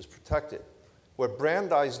speech is protected. What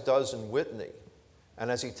Brandeis does in Whitney, and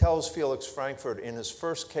as he tells Felix Frankfurt in his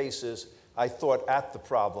first cases, I thought at the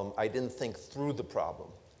problem, I didn't think through the problem.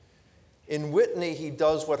 In Whitney, he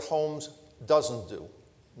does what Holmes doesn't do,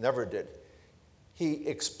 never did. He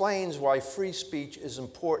explains why free speech is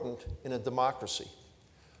important in a democracy.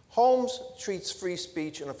 Holmes treats free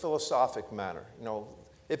speech in a philosophic manner.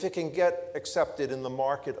 If it can get accepted in the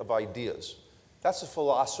market of ideas, that's a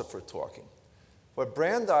philosopher talking. What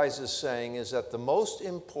Brandeis is saying is that the most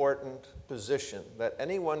important position that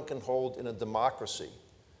anyone can hold in a democracy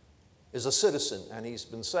is a citizen, and he's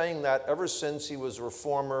been saying that ever since he was a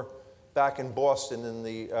reformer back in Boston in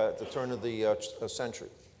the turn of the century.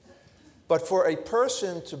 But for a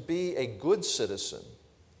person to be a good citizen,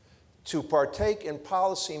 to partake in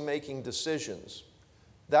policy-making decisions,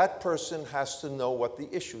 that person has to know what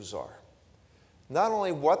the issues are. Not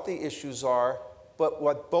only what the issues are, but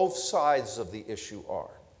what both sides of the issue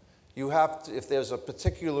are. You have to, if there's a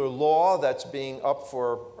particular law that's being up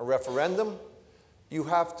for a referendum, you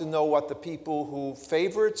have to know what the people who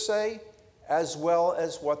favor it say, as well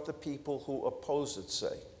as what the people who oppose it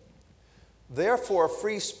say. Therefore,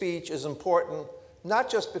 free speech is important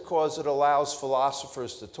not just because it allows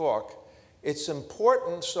philosophers to talk, it's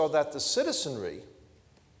important so that the citizenry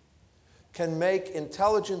can make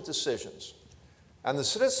intelligent decisions. And the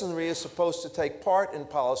citizenry is supposed to take part in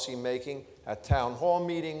policy making at town hall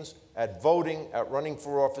meetings, at voting, at running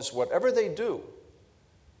for office, whatever they do.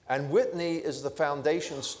 And Whitney is the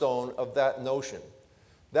foundation stone of that notion.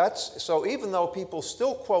 So even though people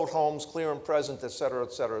still quote Holmes, clear and present, et cetera,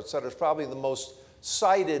 et cetera, et cetera, it's probably the most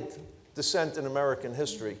cited dissent in American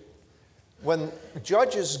history. When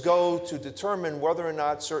judges go to determine whether or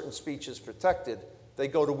not certain speech is protected, they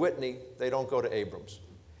go to Whitney, they don't go to Abrams.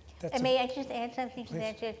 And may I just add something to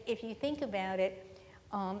that, Jeff? If you think about it,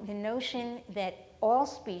 the notion that all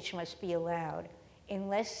speech must be allowed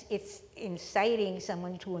unless it's inciting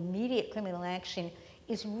someone to immediate criminal action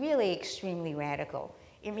is really extremely radical.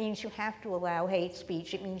 It means you have to allow hate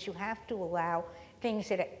speech. It means you have to allow things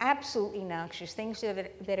that are absolutely noxious, things that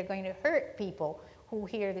are going to hurt people who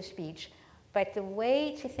hear the speech. But the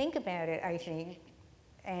way to think about it, I think,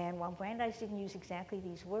 and while Brandeis didn't use exactly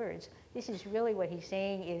these words, this is really what he's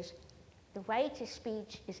saying is the right to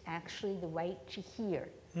speech is actually the right to hear.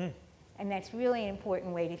 And that's really an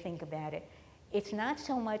important way to think about it. It's not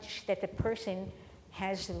so much that the person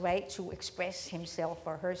has the right to express himself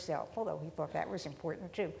or herself, although he thought that was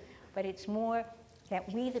important too, but it's more that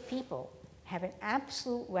we, the people, have an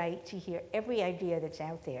absolute right to hear every idea that's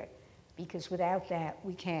out there, because without that,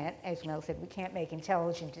 we can't, as Mel said, we can't make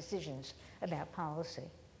intelligent decisions about policy.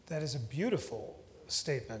 That is a beautiful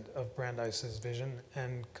statement of Brandeis's vision,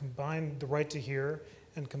 and combined the right to hear,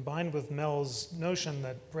 and combined with Mel's notion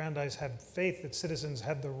that Brandeis had faith that citizens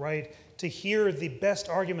had the right to hear the best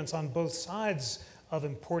arguments on both sides of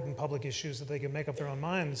important public issues that they could make up their own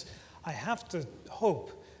minds, I have to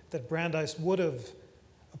hope that Brandeis would have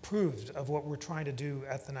approved of what we're trying to do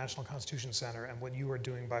at the National Constitution Center and what you are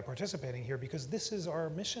doing by participating here, because this is our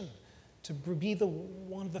mission, to be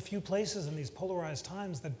one of the few places in these polarized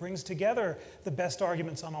times that brings together the best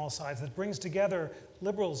arguments on all sides, that brings together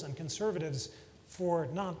liberals and conservatives for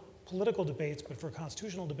not political debates, but for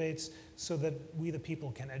constitutional debates so that we the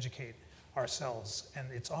people can educate ourselves. And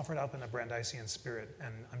it's offered up in a Brandeisian spirit,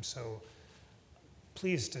 and I'm so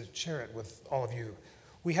pleased to share it with all of you.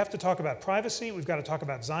 We have to talk about privacy, we've got to talk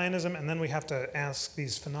about Zionism, and then we have to ask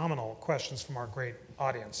these phenomenal questions from our great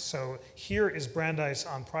audience. So here is Brandeis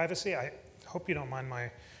on privacy. I hope you don't mind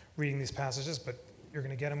my reading these passages, but you're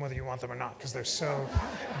going to get them whether you want them or not, because they're so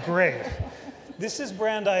great. This is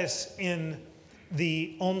Brandeis in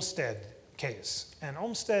the Olmsted case. And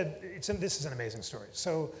Olmsted, this is an amazing story.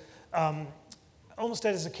 So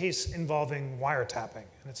Olmsted is a case involving wiretapping.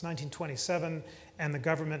 And it's 1927, and the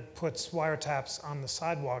government puts wiretaps on the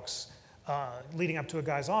sidewalks leading up to a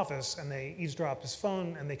guy's office, and they eavesdrop his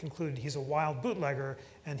phone, and they conclude he's a wild bootlegger,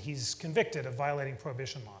 and he's convicted of violating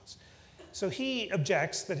prohibition laws. So he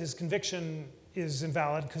objects that his conviction is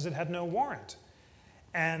invalid because it had no warrant.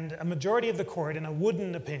 And a majority of the court, in a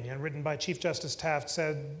wooden opinion written by Chief Justice Taft,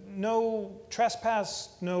 said no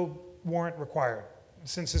trespass, no warrant required.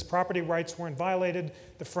 Since his property rights weren't violated,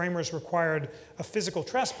 the framers required a physical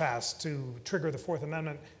trespass to trigger the Fourth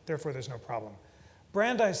Amendment, therefore there's no problem.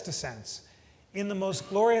 Brandeis dissents in the most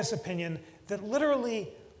glorious opinion that literally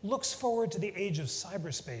looks forward to the age of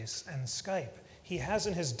cyberspace and Skype. He has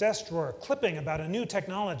in his desk drawer a clipping about a new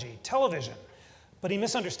technology, television, but he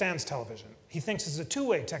misunderstands television. He thinks it's a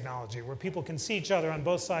two-way technology where people can see each other on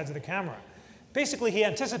both sides of the camera. Basically, he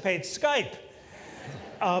anticipates Skype.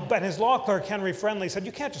 But his law clerk, Henry Friendly, said,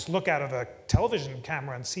 you can't just look out of a television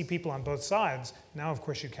camera and see people on both sides. Now, of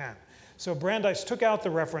course, you can. So Brandeis took out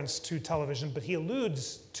the reference to television, but he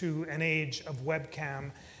alludes to an age of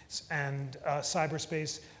webcam and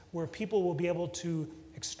cyberspace where people will be able to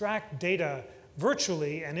extract data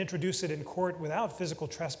virtually and introduce it in court without physical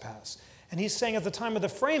trespass. And he's saying at the time of the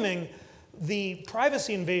framing, the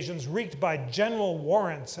privacy invasions wreaked by general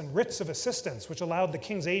warrants and writs of assistance, which allowed the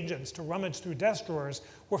king's agents to rummage through desk drawers,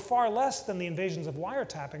 were far less than the invasions of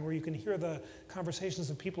wiretapping, where you can hear the conversations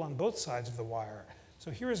of people on both sides of the wire. So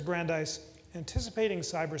here is Brandeis anticipating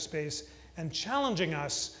cyberspace and challenging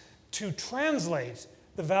us to translate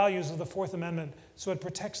the values of the Fourth Amendment so it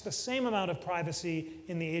protects the same amount of privacy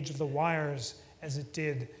in the age of the wires as it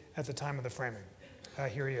did at the time of the framing.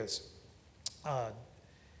 Here he is.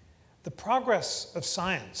 The progress of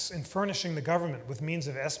science in furnishing the government with means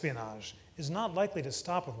of espionage is not likely to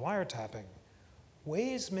stop with wiretapping.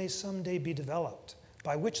 Ways may someday be developed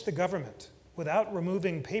by which the government, without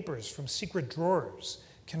removing papers from secret drawers,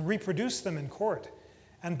 can reproduce them in court,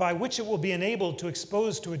 and by which it will be enabled to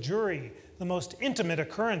expose to a jury the most intimate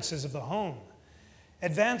occurrences of the home.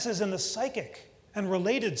 Advances in the psychic and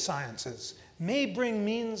related sciences may bring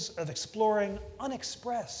means of exploring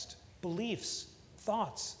unexpressed beliefs,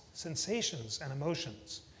 thoughts, sensations, and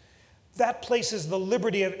emotions. That places the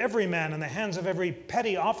liberty of every man in the hands of every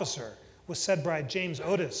petty officer, was said by James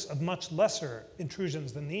Otis of much lesser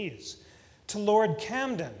intrusions than these. To Lord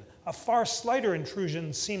Camden, a far slighter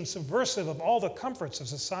intrusion seems subversive of all the comforts of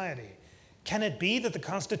society. Can it be that the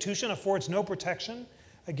Constitution affords no protection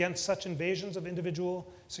against such invasions of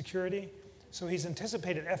individual security? So he's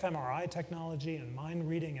anticipated fMRI technology and mind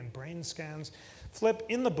reading and brain scans. Flip,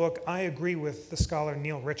 in the book, I agree with the scholar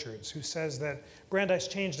Neil Richards, who says that Brandeis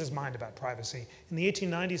changed his mind about privacy. In the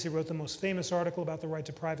 1890s, he wrote the most famous article about the right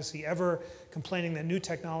to privacy ever, complaining that new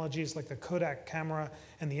technologies like the Kodak camera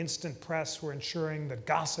and the instant press were ensuring that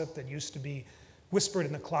gossip that used to be whispered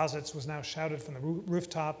in the closets was now shouted from the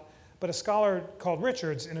rooftop. But a scholar called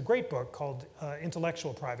Richards, in a great book called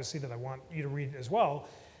Intellectual Privacy, that I want you to read as well,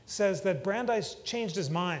 says that Brandeis changed his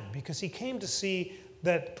mind because he came to see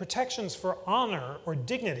that protections for honor or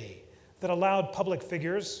dignity that allowed public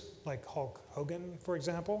figures, like Hulk Hogan, for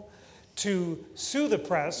example, to sue the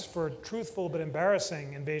press for truthful but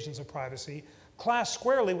embarrassing invasions of privacy, clashed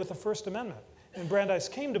squarely with the First Amendment. And Brandeis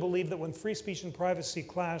came to believe that when free speech and privacy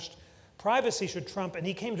clashed, privacy should trump, and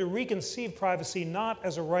he came to reconceive privacy not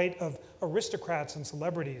as a right of aristocrats and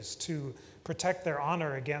celebrities to protect their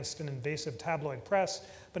honor against an invasive tabloid press,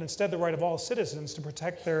 but instead the right of all citizens to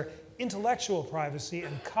protect their intellectual privacy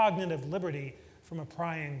and cognitive liberty from a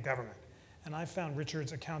prying government. And I found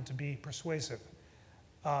Richard's account to be persuasive.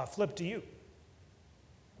 Flip, to you.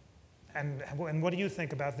 And what do you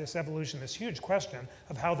think about this evolution, this huge question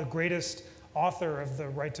of how the greatest author of the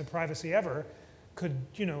right to privacy ever could,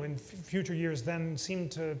 in future years then seem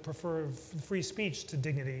to prefer free speech to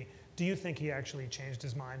dignity? Do you think he actually changed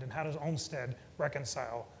his mind? And how does Olmsted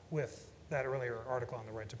reconcile with that earlier article on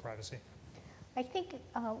the right to privacy? I think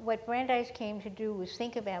what Brandeis came to do was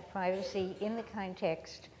think about privacy in the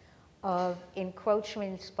context of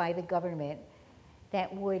encroachments by the government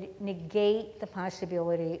that would negate the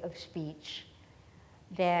possibility of speech.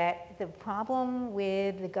 that the problem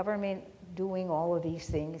with the government doing all of these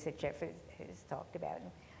things that Jeff has talked about,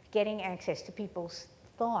 getting access to people's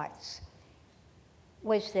thoughts,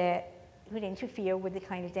 was that it would interfere with the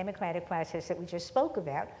kind of democratic process that we just spoke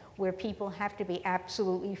about, where people have to be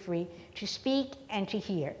absolutely free to speak and to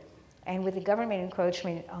hear. And with the government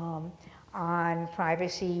encroachment on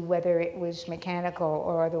privacy, whether it was mechanical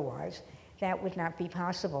or otherwise, that would not be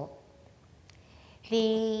possible.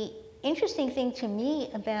 The interesting thing to me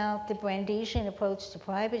about the Brandesian approach to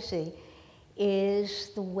privacy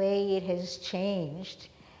is the way it has changed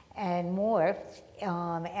and morphed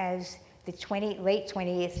as the late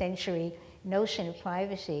 20th century notion of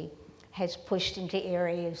privacy has pushed into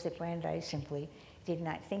areas that Brandeis simply did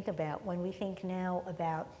not think about. When we think now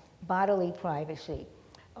about bodily privacy,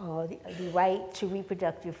 the right to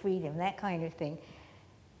reproductive freedom, that kind of thing,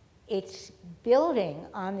 it's building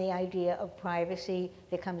on the idea of privacy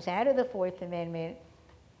that comes out of the Fourth Amendment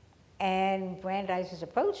and Brandeis's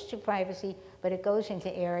approach to privacy, but it goes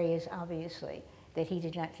into areas, obviously, that he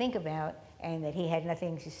did not think about and that he had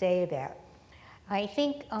nothing to say about. I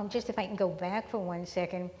think, just if I can go back for 1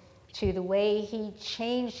 second to the way he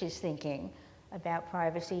changed his thinking about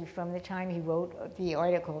privacy from the time he wrote the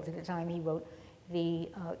article to the time he wrote the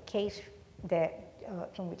case that,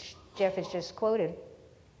 from which Jeff has just quoted.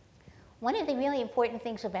 One of the really important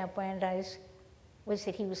things about Brandeis was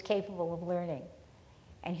that he was capable of learning,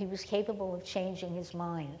 and he was capable of changing his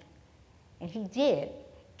mind. And he did.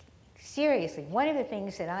 Seriously, one of the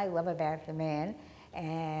things that I love about the man,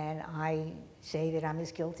 and I say that I'm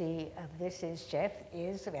as guilty of this as Jeff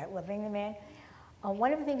is about loving the man,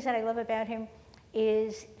 one of the things that I love about him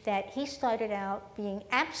is that he started out being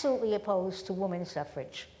absolutely opposed to women's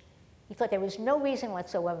suffrage. He thought there was no reason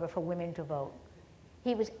whatsoever for women to vote.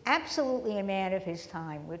 He was absolutely a man of his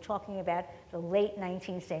time. We're talking about the late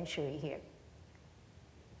 19th century here.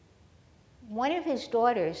 One of his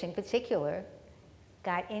daughters in particular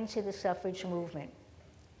got into the suffrage movement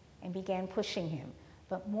and began pushing him.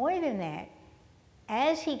 But more than that,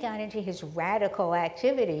 as he got into his radical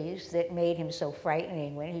activities that made him so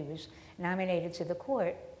frightening when he was nominated to the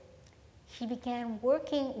court, he began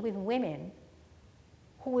working with women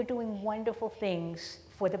who were doing wonderful things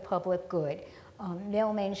for the public good.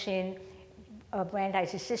 Nell mentioned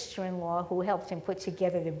Brandeis' sister-in-law who helped him put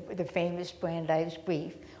together the famous Brandeis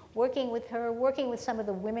Brief. Working with her, working with some of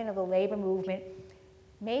the women of the labor movement,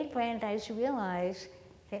 made Brandeis realize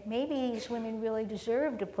that maybe these women really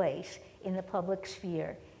deserved a place in the public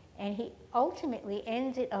sphere. And he ultimately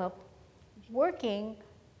ended up working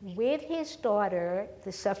with his daughter,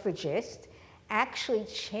 the suffragist, actually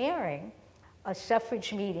chairing a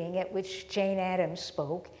suffrage meeting at which Jane Addams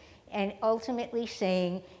spoke, and ultimately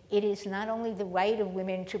saying it is not only the right of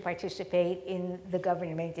women to participate in the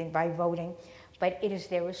government and by voting, but it is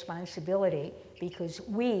their responsibility because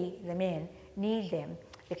we, the men, need them.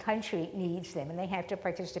 The country needs them, and they have to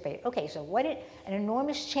participate. Okay, so what an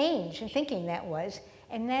enormous change in thinking that was,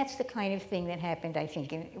 and that's the kind of thing that happened, I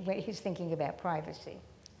think, in his thinking about privacy.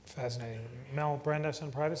 Fascinating. Mel, Brandeis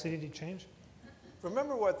and privacy, did he change?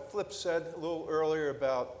 Remember what Flip said a little earlier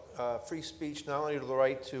about free speech, not only the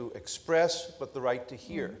right to express, but the right to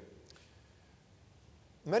hear.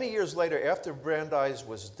 Many years later, after Brandeis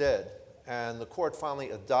was dead, and the court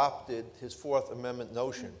finally adopted his Fourth Amendment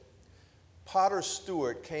notion, Potter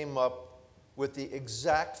Stewart came up with the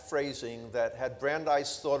exact phrasing that had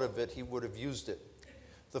Brandeis thought of it, he would have used it.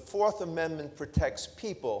 The Fourth Amendment protects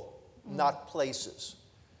people, not places.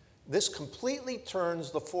 This completely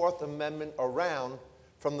turns the Fourth Amendment around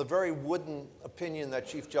from the very wooden opinion that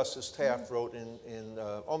Chief Justice Taft wrote in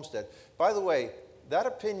Olmstead. By the way, that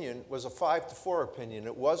opinion was a 5-4 opinion.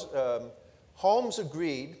 It was, Holmes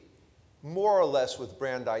agreed more or less with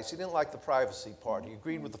Brandeis. He didn't like the privacy part. He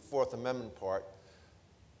agreed with the Fourth Amendment part.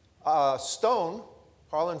 Stone,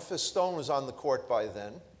 Harlan Fiske Stone was on the court by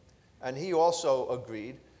then, and he also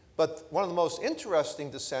agreed. But one of the most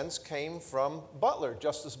interesting dissents came from Butler,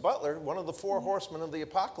 Justice Butler, one of the four horsemen of the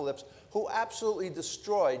apocalypse, who absolutely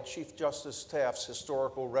destroyed Chief Justice Taft's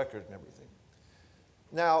historical record and everything.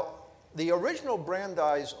 Now, the original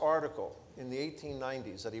Brandeis article in the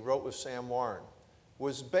 1890s that he wrote with Sam Warren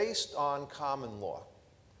was based on common law.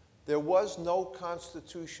 There was no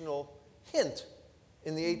constitutional hint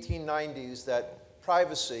in the 1890s that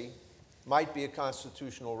privacy might be a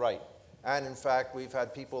constitutional right. And in fact, we've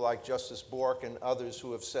had people like Justice Bork and others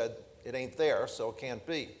who have said it ain't there, so it can't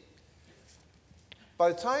be. By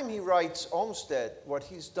the time he writes Olmstead, what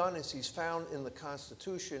he's done is he's found in the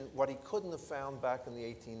Constitution what he couldn't have found back in the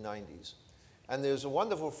 1890s. And there's a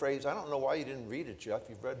wonderful phrase, I don't know why you didn't read it, Jeff.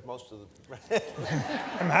 You've read most of the...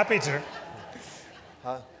 I'm happy to.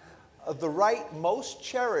 The right most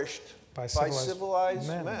cherished By by civilized civilized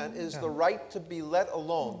men. men is Yeah. the right to be let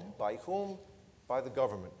alone. By whom? By the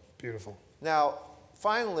government. Beautiful. Now,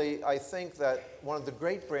 finally, I think that one of the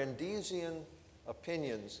great Brandeisian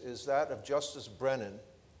opinions is that of Justice Brennan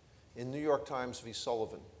in New York Times v.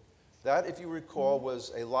 Sullivan. That, if you recall,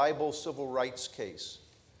 was a libel civil rights case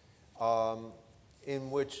in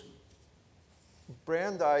which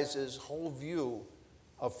Brandeis's whole view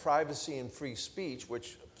of privacy and free speech,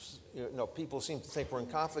 which people seem to think were in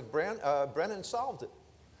conflict, Brennan solved it.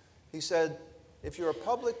 He said, if you're a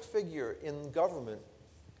public figure in government,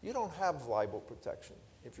 you don't have libel protection.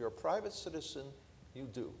 If you're a private citizen, you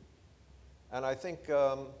do. And I think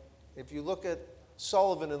if you look at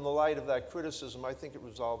Sullivan in the light of that criticism, I think it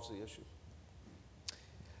resolves the issue.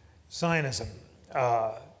 Zionism,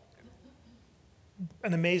 an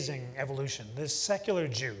amazing evolution. This secular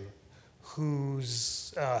Jew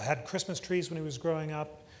who's had Christmas trees when he was growing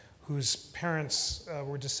up, whose parents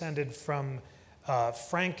were descended from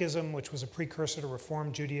Frankism, which was a precursor to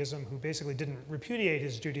Reform Judaism, who basically didn't repudiate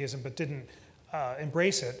his Judaism but didn't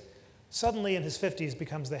embrace it, suddenly in his 50s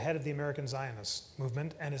becomes the head of the American Zionist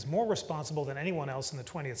movement and is more responsible than anyone else in the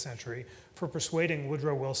 20th century for persuading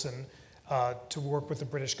Woodrow Wilson to work with the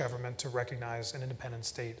British government to recognize an independent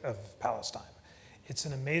state of Palestine. It's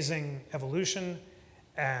an amazing evolution,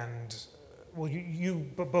 and well, you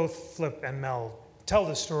both, Flip and Mel, tell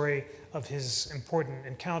the story of his important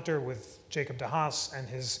encounter with Jacob de Haas and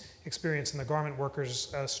his experience in the garment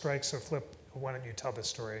workers' strike. So Flip, why don't you tell the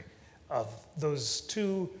story of those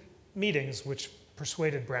two meetings which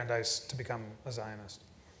persuaded Brandeis to become a Zionist?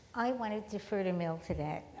 I want to defer to Mel to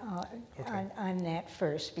that, Okay. on that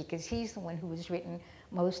first, because he's the one who has written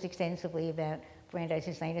most extensively about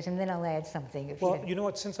Brandeis' Zionism. Then I'll add something. If Well, you you know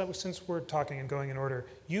what, since we're talking and going in order,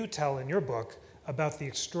 you tell in your book about the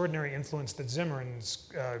extraordinary influence that Zimmerman's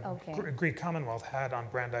Okay. Greek Commonwealth had on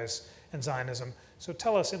Brandeis and Zionism. So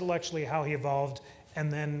tell us intellectually how he evolved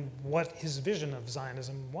and then what his vision of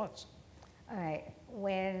Zionism was. All right.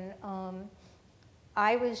 When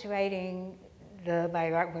I was writing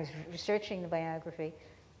was researching the biography,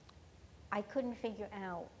 I couldn't figure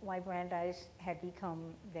out why Brandeis had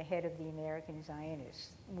become the head of the American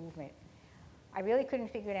Zionist movement. I really couldn't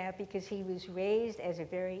figure it out because he was raised as a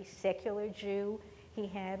very secular Jew. He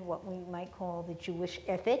had what we might call the Jewish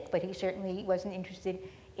ethic, but he certainly wasn't interested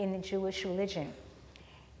in the Jewish religion.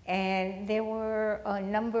 And there were a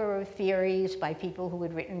number of theories by people who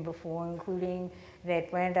had written before, including that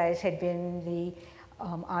Brandeis had been the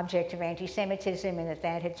object of anti-Semitism and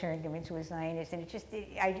that had turned him into a Zionist. And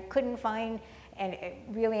I couldn't find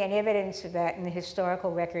really any evidence of that in the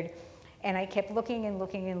historical record. And I kept looking and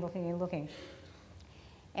looking and looking and looking.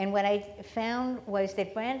 And what I found was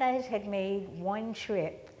that Brandeis had made one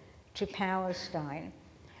trip to Palestine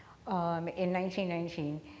in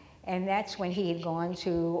 1919. And that's when he had gone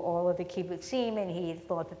to all of the kibbutzim, and he had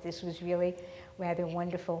thought that this was really rather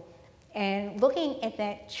wonderful. And looking at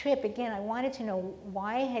that trip, again, I wanted to know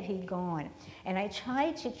why had he gone. And I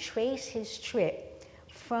tried to trace his trip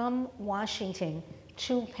from Washington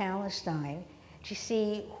to Palestine to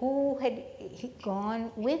see who had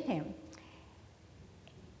gone with him.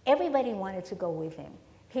 Everybody wanted to go with him.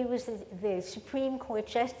 He was the Supreme Court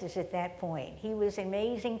Justice at that point. He was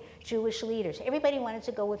amazing Jewish leaders. Everybody wanted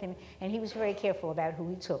to go with him, and he was very careful about who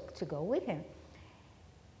he took to go with him.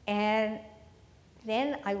 And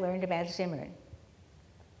then I learned about Zimmern.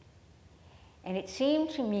 And it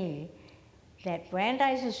seemed to me that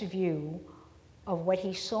Brandeis's view of what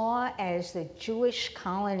he saw as the Jewish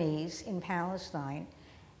colonies in Palestine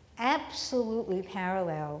absolutely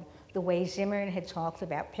paralleled the way Zimmern had talked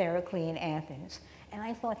about Periclean Athens. And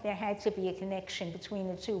I thought there had to be a connection between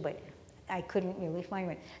the two, but I couldn't really find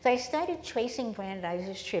one. So I started tracing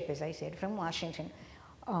Brandeis's trip, as I said, from Washington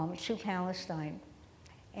to Palestine.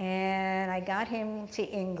 And I got him to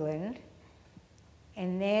England,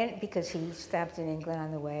 and then, because he stopped in England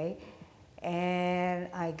on the way, and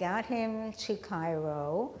I got him to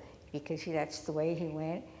Cairo, because that's the way he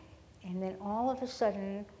went. And then all of a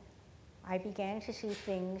sudden, I began to see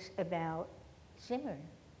things about Zimmern.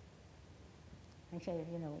 I said,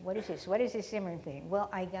 what is this? What is this Zimmern thing? Well,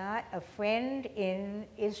 I got a friend in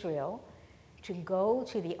Israel to go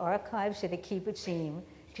to the archives of the kibbutzim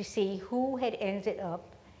to see who had ended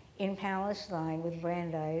up in Palestine with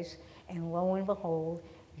Brandeis, and lo and behold,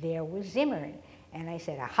 there was Zimmern. And I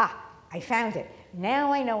said, aha, I found it.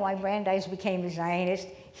 Now I know why Brandeis became a Zionist.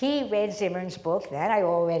 He read Zimmern's book, that I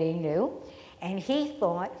already knew, and he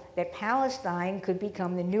thought that Palestine could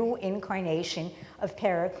become the new incarnation of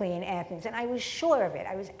Periclean Athens. And I was sure of it.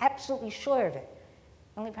 I was absolutely sure of it.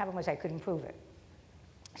 The only problem was I couldn't prove it.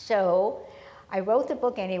 So I wrote the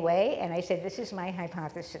book anyway, and I said, this is my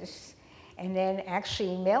hypothesis. And then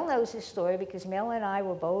actually, Mel knows this story because Mel and I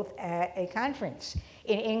were both at a conference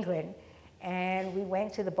in England, and we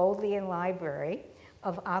went to the Bodleian Library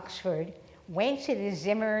of Oxford, went to the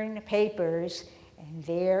Zimmern Papers, and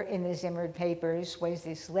there in the Zimmern Papers was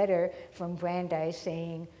this letter from Brandeis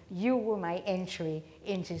saying, you were my entry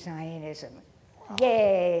into Zionism. Wow.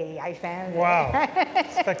 Yay, I found it. Wow,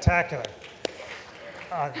 spectacular.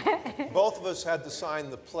 Both of us had to sign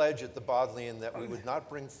the pledge at the Bodleian that we would not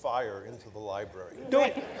bring fire into the library.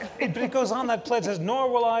 But it goes on, that pledge says,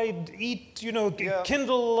 nor will I eat,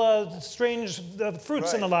 kindle strange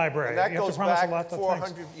fruits in the library. And that you have goes to promise back a lot of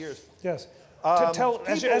 400 things. years. Yes. People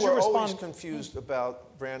as you were respond, always confused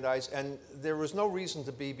about Brandeis, and there was no reason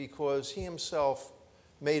to be because he himself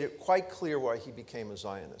made it quite clear why he became a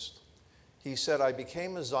Zionist. He said, I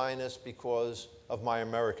became a Zionist because of my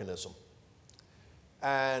Americanism.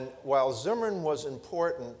 And while Zimmern was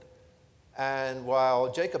important, and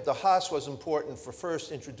while Jacob de Haas was important for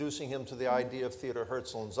first introducing him to the idea of Theodor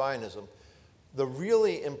Herzl and Zionism, the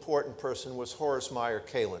really important person was Horace Meyer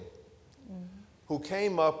Kalin, who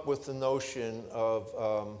came up with the notion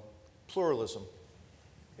of pluralism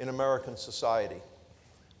in American society.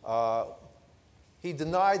 He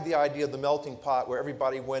denied the idea of the melting pot where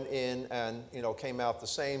everybody went in and came out the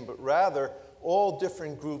same, but rather all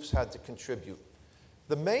different groups had to contribute.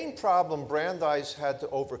 The main problem Brandeis had to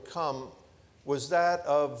overcome was that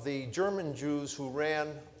of the German-American Jews who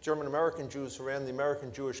ran the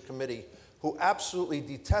American Jewish Committee, who absolutely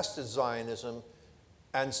detested Zionism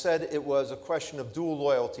and said it was a question of dual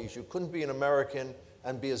loyalties. You couldn't be an American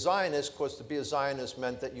and be a Zionist, because to be a Zionist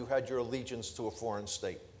meant that you had your allegiance to a foreign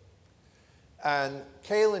state. And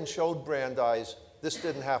Kalin showed Brandeis this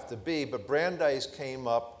didn't have to be, but Brandeis came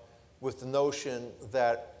up with the notion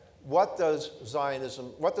that what does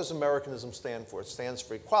Americanism stand for? It stands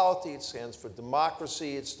for equality, it stands for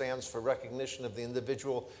democracy, it stands for recognition of the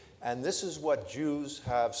individual, and this is what Jews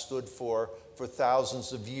have stood for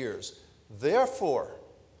thousands of years. Therefore,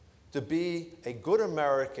 to be a good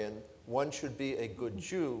American, one should be a good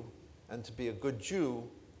Jew, and to be a good Jew,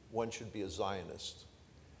 one should be a Zionist.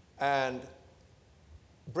 And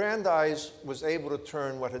Brandeis was able to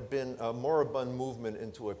turn what had been a moribund movement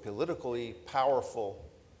into a politically powerful.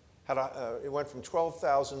 It went from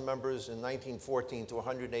 12,000 members in 1914 to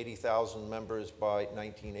 180,000 members by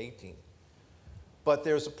 1918. But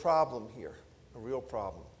there's a problem here, a real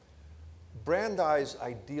problem. Brandeis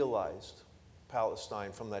idealized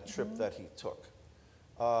Palestine from that trip that he took.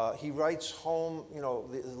 He writes home,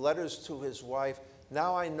 the letters to his wife.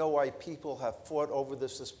 Now I know why people have fought over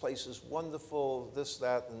this. This place is wonderful, this,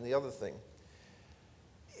 that, and the other thing.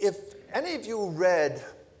 If any of you read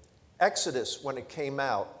Exodus when it came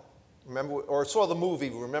out, remember, or saw the movie,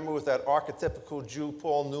 remember with that archetypical Jew,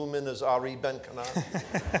 Paul Newman as Ari Ben-Kanan?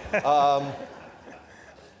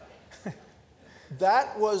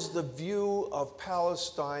 That was the view of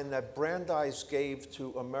Palestine that Brandeis gave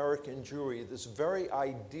to American Jewry, this very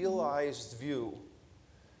idealized view,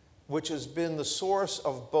 which has been the source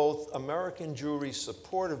of both American Jewry's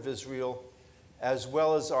support of Israel as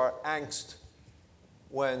well as our angst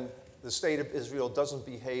when the state of Israel doesn't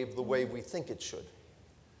behave the way we think it should.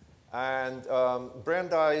 And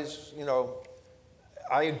Brandeis,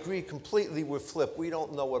 I agree completely with Flip. We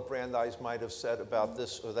don't know what Brandeis might have said about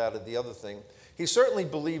this or that or the other thing. He certainly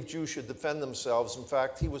believed Jews should defend themselves. In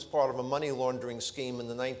fact, he was part of a money laundering scheme in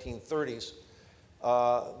the 1930s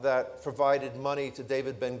that provided money to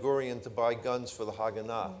David Ben-Gurion to buy guns for the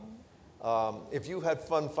Haganah. If you had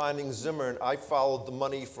fun finding Zimmern, I followed the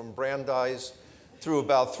money from Brandeis through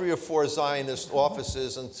about 3 or 4 Zionist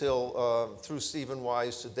offices until through Stephen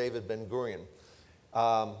Wise to David Ben-Gurion.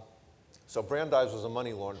 So Brandeis was a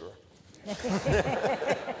money launderer.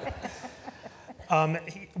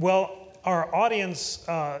 Well, our audience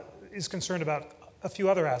is concerned about a few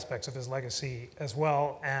other aspects of his legacy as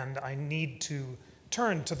well, and I need to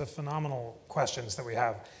turn to the phenomenal questions that we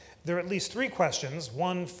have. There are at least 3 questions,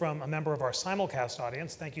 one from a member of our simulcast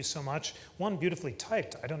audience, thank you so much, one beautifully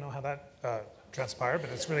typed, I don't know how that transpired,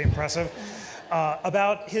 but it's really impressive,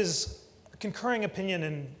 about his concurring opinion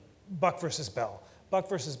in Buck versus Bell. Buck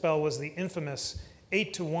versus Bell was the infamous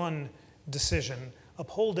 8-1 decision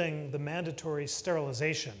upholding the mandatory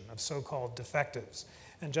sterilization of so-called defectives.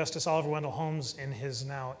 And Justice Oliver Wendell Holmes, in his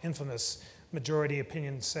now infamous majority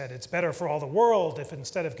opinion, said it's better for all the world if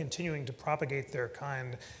instead of continuing to propagate their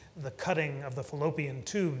kind, the cutting of the fallopian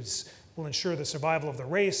tubes will ensure the survival of the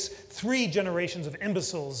race. 3 generations of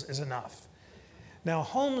imbeciles is enough. Now,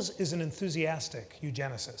 Holmes is an enthusiastic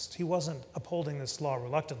eugenicist. He wasn't upholding this law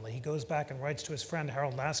reluctantly. He goes back and writes to his friend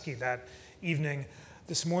Harold Laski that evening,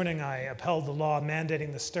 "This morning I upheld the law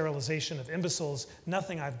mandating the sterilization of imbeciles.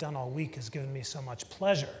 Nothing I've done all week has given me so much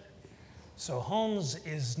pleasure." So Holmes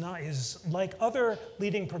is like other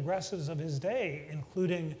leading progressives of his day,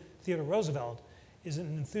 including Theodore Roosevelt, is an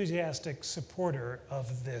enthusiastic supporter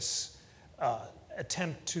of this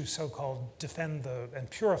attempt to so-called defend and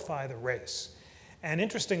purify the race. And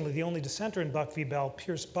interestingly, the only dissenter in Buck v. Bell,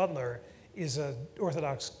 Pierce Butler, is an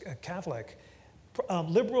Orthodox Catholic.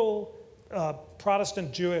 Liberal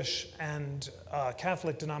Protestant, Jewish, and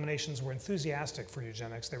Catholic denominations were enthusiastic for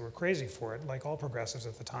eugenics. They were crazy for it, like all progressives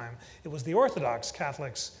at the time. It was the Orthodox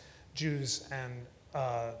Catholics, Jews, and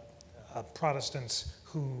Protestants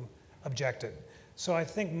who objected. So I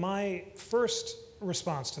think my first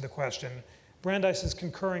response to the question, Brandeis is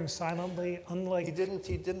concurring silently, unlike... He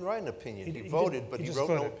didn't write an opinion. He voted, but he just wrote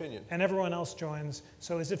voted. no opinion. And everyone else joins.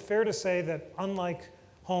 So is it fair to say that unlike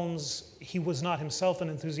Holmes, he was not himself an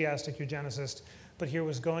enthusiastic eugenicist, but here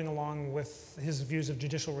was going along with his views of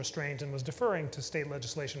judicial restraint and was deferring to state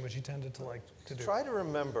legislation, which he tended to like to do? Try to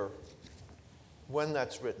remember when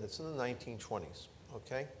that's written. It's in the 1920s,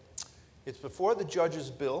 okay? It's before the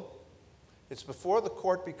Judge's Bill. It's before the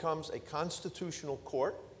court becomes a constitutional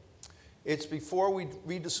court. It's before we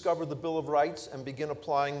rediscover the Bill of Rights and begin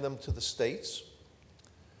applying them to the states.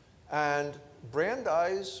 And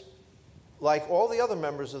Brandeis, like all the other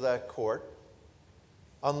members of that court,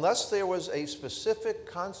 unless there was a specific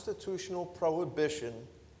constitutional prohibition,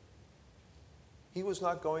 he was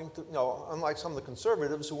not going to, unlike some of the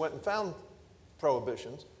conservatives who went and found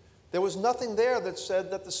prohibitions, there was nothing there that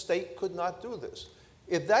said that the state could not do this.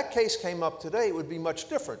 If that case came up today, it would be much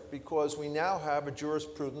different because we now have a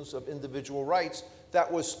jurisprudence of individual rights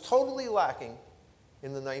that was totally lacking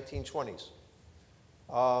in the 1920s.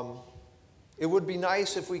 It would be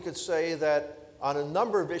nice if we could say that on a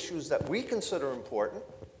number of issues that we consider important,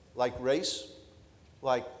 like race,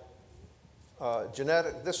 like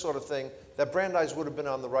genetic, this sort of thing, that Brandeis would have been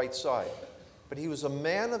on the right side. But he was a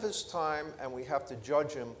man of his time, and we have to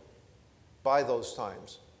judge him by those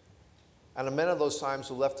times. And a man of those times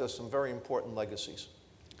who left us some very important legacies.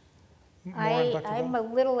 I'm a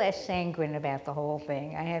little less sanguine about the whole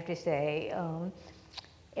thing, I have to say.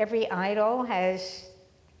 Every idol has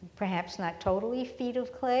perhaps not totally feet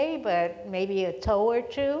of clay, but maybe a toe or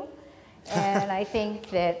two. And I think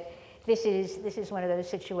that this is one of those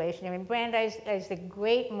situations. I mean, Brandeis, as the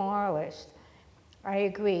great moralist, I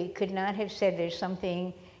agree, could not have said there's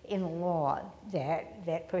something in the law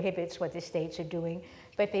that prohibits what the states are doing,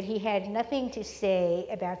 but that he had nothing to say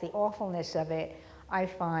about the awfulness of it, I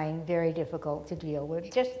find very difficult to deal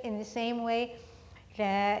with. Just in the same way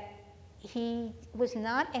that he was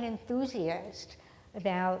not an enthusiast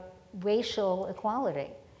about racial equality.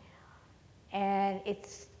 And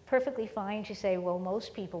it's perfectly fine to say, well,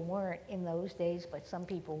 most people weren't in those days, but some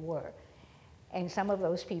people were. And some of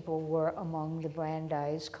those people were among the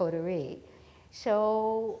Brandeis coterie.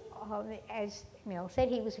 So, as Emil said,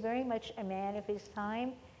 he was very much a man of his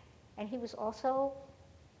time, and he was also,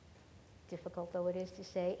 difficult though it is to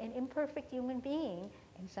say, an imperfect human being,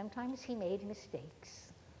 and sometimes he made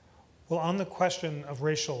mistakes. Well, on the question of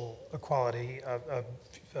racial equality,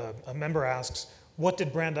 a member asks, what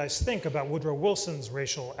did Brandeis think about Woodrow Wilson's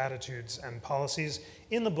racial attitudes and policies?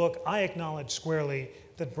 In the book, I acknowledge squarely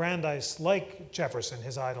that Brandeis, like Jefferson,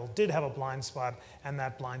 his idol, did have a blind spot, and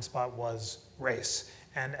that blind spot was race.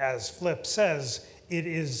 And as Flip says, it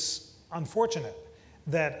is unfortunate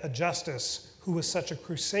that a justice who was such a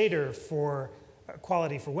crusader for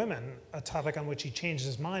equality for women, a topic on which he changed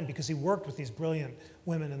his mind because he worked with these brilliant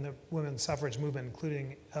women in the women's suffrage movement,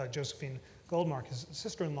 including Josephine Goldmark, his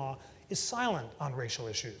sister-in-law, is silent on racial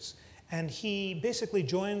issues. And he basically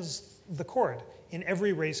joins the court in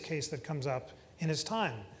every race case that comes up in his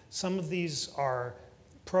time. Some of these are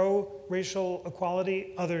pro-racial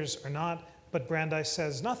equality, others are not, but Brandeis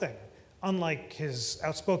says nothing, unlike his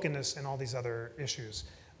outspokenness in all these other issues.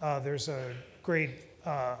 There's a great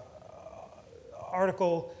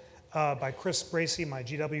article by Chris Bracey, my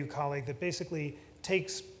GW colleague, that basically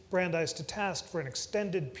takes Brandeis to task for an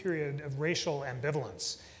extended period of racial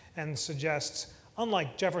ambivalence and suggests,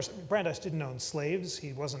 unlike Jefferson, Brandeis didn't own slaves.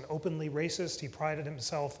 He wasn't openly racist. He prided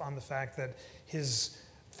himself on the fact that his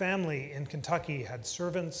family in Kentucky had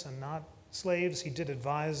servants and not slaves. He did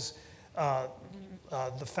advise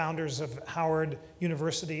the founders of Howard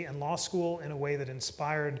University and Law School in a way that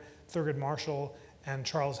inspired Thurgood Marshall and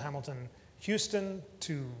Charles Hamilton Houston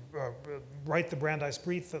to write the Brandeis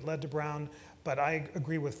brief that led to Brown. But I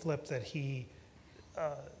agree with Flip that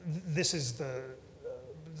this is the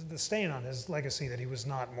the stain on his legacy that he was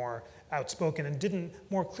not more outspoken and didn't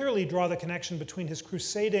more clearly draw the connection between his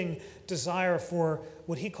crusading desire for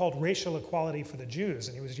what he called racial equality for the Jews,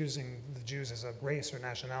 and he was using the Jews as a race or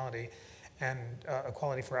nationality, and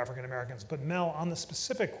equality for African Americans. But Mel, on the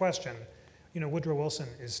specific question, Woodrow Wilson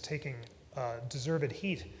is taking deserved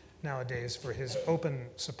heat nowadays for his open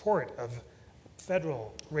support of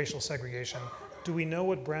federal racial segregation. Do we know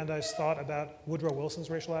what Brandeis thought about Woodrow Wilson's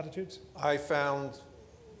racial attitudes? I found,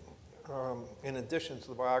 in addition to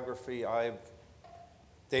the biography,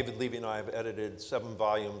 David Levy and I have edited 7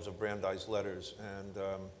 volumes of Brandeis letters,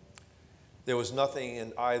 and there was nothing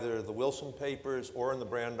in either the Wilson papers or in the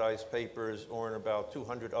Brandeis papers or in about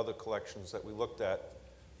 200 other collections that we looked at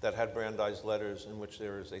that had Brandeis letters in which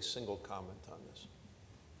there is a single comment on this.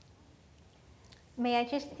 May I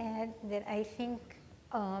just add that I think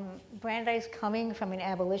Brandeis, coming from an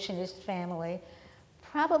abolitionist family,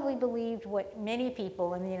 probably believed what many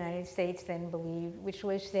people in the United States then believed, which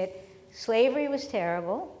was that slavery was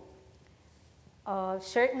terrible,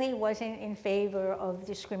 certainly wasn't in favor of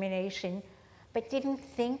discrimination, but didn't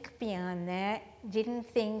think beyond that, didn't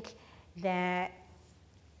think that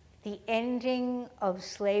the ending of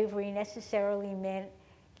slavery necessarily meant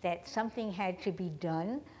that something had to be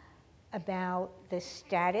done about the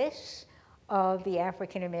status of the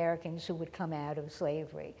African Americans who would come out of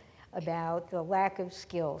slavery, about the lack of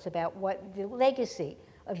skills, about what the legacy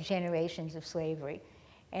of generations of slavery.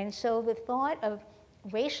 And so the thought of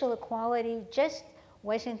racial equality just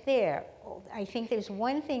wasn't there. I think there's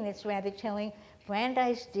one thing that's rather telling.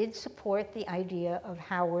 Brandeis did support the idea of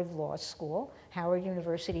Howard Law School, Howard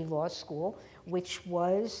University Law School, which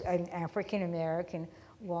was an African American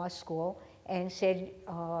law school, and said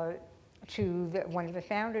to one of the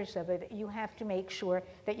founders of it, you have to make sure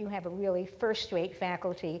that you have a really first-rate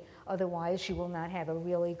faculty, otherwise you will not have a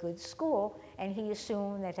really good school. And he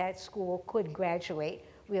assumed that that school could graduate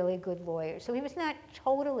really good lawyers. So he was not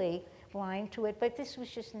totally blind to it, but this was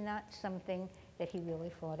just not something that he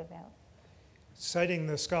really thought about. Citing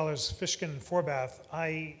the scholars Fishkin and Forbath,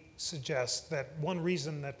 I suggest that one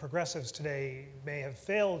reason that progressives today may have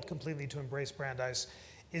failed completely to embrace Brandeis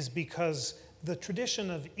is because the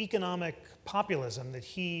tradition of economic populism that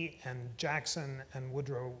he and Jackson and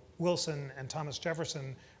Woodrow Wilson and Thomas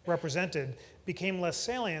Jefferson represented became less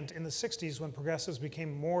salient in the 60s when progressives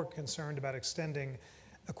became more concerned about extending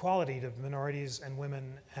equality to minorities and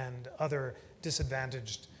women and other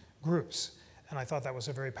disadvantaged groups. And I thought that was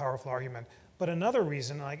a very powerful argument. But another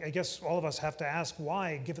reason, I guess all of us have to ask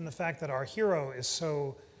why, given the fact that our hero is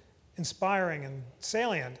so inspiring and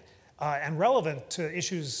salient, and relevant to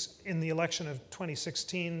issues in the election of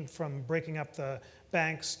 2016, from breaking up the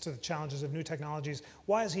banks to the challenges of new technologies,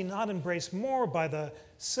 why is he not embraced more by the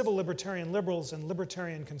civil libertarian liberals and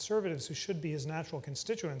libertarian conservatives who should be his natural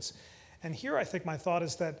constituents? And here I think my thought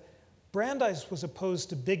is that Brandeis was opposed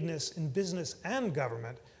to bigness in business and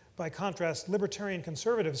government. By contrast, libertarian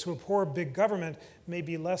conservatives who abhor big government may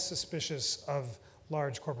be less suspicious of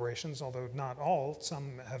large corporations, although not all.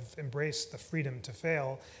 Some have embraced the freedom to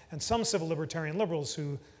fail. And some civil libertarian liberals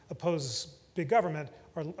who oppose big government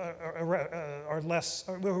are less,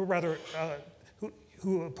 or rather,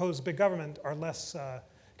 who oppose big government are less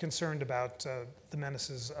concerned about the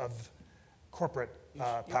menaces of corporate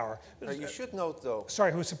power. You should note, though.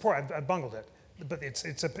 Sorry, who support, I bungled it, but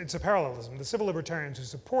it's a parallelism. The civil libertarians who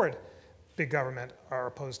support big government are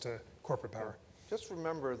opposed to corporate power. Just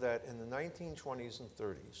remember that in the 1920s and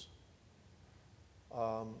 30s,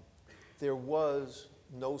 there was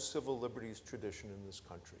no civil liberties tradition in this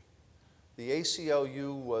country. The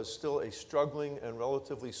ACLU was still a struggling and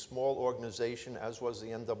relatively small organization, as was the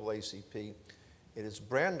NAACP. It is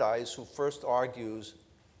Brandeis who first argues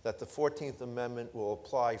that the 14th Amendment will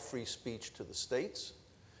apply free speech to the states.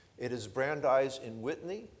 It is Brandeis in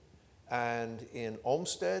Whitney and in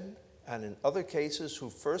Olmsted and in other cases who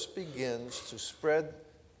first begins to spread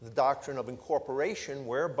the doctrine of incorporation,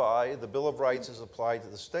 whereby the Bill of Rights is applied to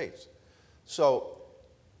the states. So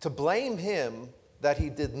to blame him that he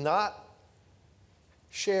did not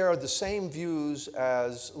share the same views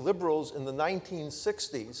as liberals in the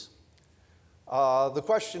 1960s, the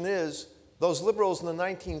question is, those liberals in the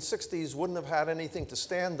 1960s wouldn't have had anything to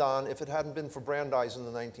stand on if it hadn't been for Brandeis in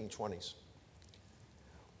the 1920s.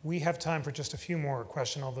 We have time for just a few more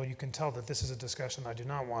questions, although you can tell that this is a discussion I do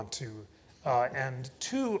not want to end.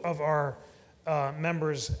 Two of our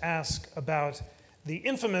members ask about the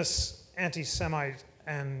infamous anti-Semite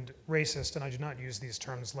and racist, and I do not use these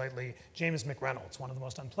terms lightly, James McReynolds, one of the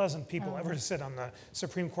most unpleasant people ever to sit on the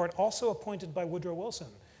Supreme Court, also appointed by Woodrow Wilson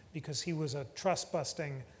because he was a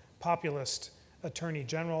trust-busting populist attorney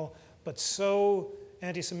general, but so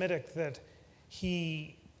anti-Semitic that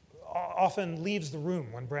he often leaves the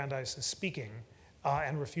room when Brandeis is speaking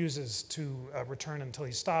and refuses to return until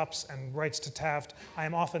he stops, and writes to Taft, "I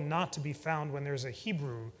am often not to be found when there's a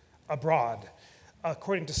Hebrew abroad."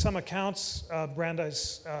 According to some accounts,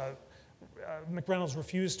 McReynolds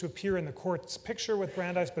refused to appear in the court's picture with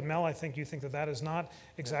Brandeis, but Mel, I think you think that that is not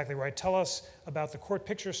exactly right. Tell us about the court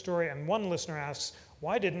picture story. And one listener asks,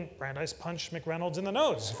 why didn't Brandeis punch McReynolds in the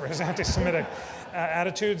nose for his anti-Semitic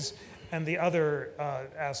attitudes? And the other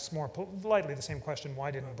asks more politely the same question,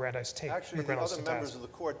 why didn't Brandeis take Actually, McReynolds the to other task? members of the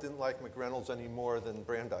court didn't like McReynolds any more than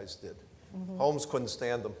Brandeis did. Holmes couldn't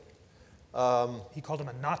stand him. He called him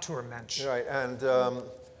a Naturmensch. Right, and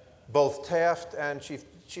both Taft and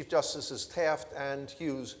Chief Justices Taft and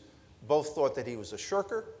Hughes both thought that he was a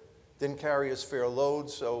shirker, didn't carry his fair load,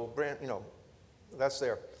 so that's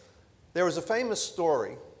there. There was a famous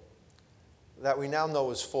story that we now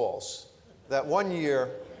know is false, that one year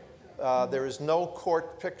there is no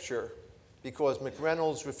court picture because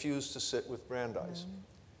McReynolds refused to sit with Brandeis.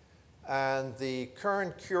 And the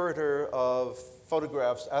current curator of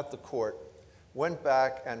photographs at the court went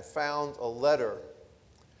back and found a letter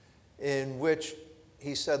in which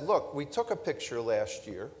he said, look, we took a picture last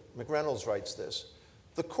year. McReynolds writes this.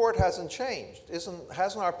 The court hasn't changed.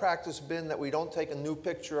 Hasn't our practice been that we don't take a new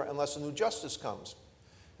picture unless a new justice comes?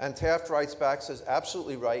 And Taft writes back, says,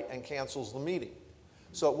 absolutely right, and cancels the meeting.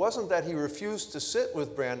 So it wasn't that he refused to sit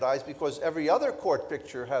with Brandeis because every other court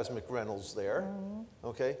picture has McReynolds there,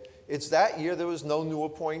 okay? It's that year there was no new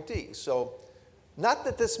appointee. So not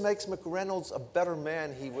that this makes McReynolds a better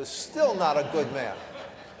man, he was still not a good man.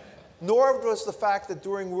 Nor was the fact that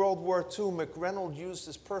during World War II, McReynolds used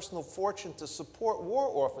his personal fortune to support war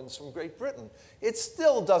orphans from Great Britain. It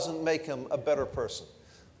still doesn't make him a better person.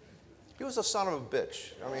 He was a son of a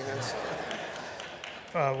bitch. I mean, it's...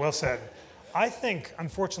 Well said. I think,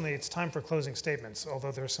 unfortunately, it's time for closing statements,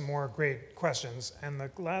 although there's some more great questions. And the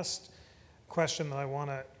last question that I want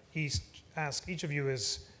to ask each of you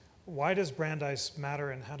is, why does Brandeis matter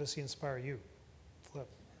and how does he inspire you? Flip.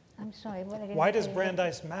 I'm sorry, what I didn't Why does hear.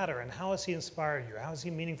 Brandeis matter and how has he inspired you? How is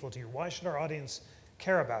he meaningful to you? Why should our audience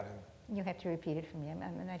care about him? You have to repeat it for me. I'm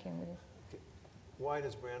not hearing it. Why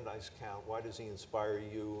does Brandeis count? Why does he inspire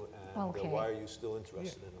you? And Okay. why are you still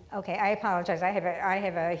interested in him? Okay, I apologize. I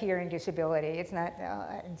have a hearing disability. It's not,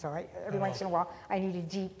 and so every once in a while I need a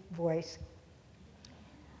deep voice.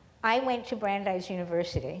 I went to Brandeis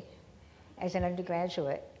University as an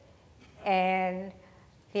undergraduate, and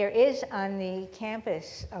there is on the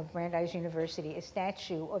campus of Brandeis University a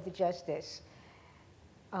statue of the justice.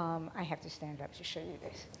 I have to stand up to show you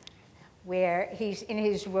this, where he's in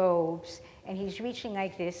his robes and he's reaching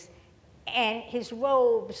like this, and his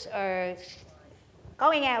robes are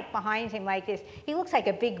going out behind him like this. He looks like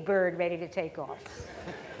a big bird ready to take off.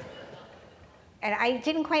 And I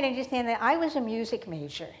didn't quite understand that. I was a music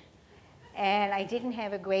major, and I didn't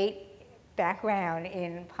have a great background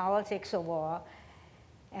in politics or law.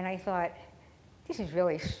 And I thought, this is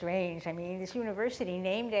really strange. I mean, this university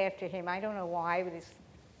named after him, I don't know why, with this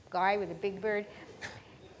guy with a big bird.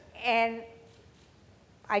 And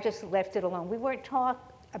I just left it alone. We weren't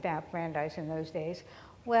taught about Brandeis in those days.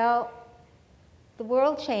 Well, the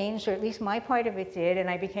world changed, or at least my part of it did, and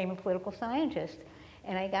I became a political scientist.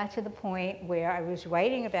 And I got to the point where I was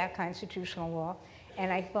writing about constitutional law,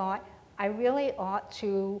 and I thought I really ought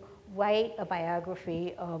to write a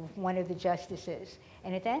biography of one of the justices.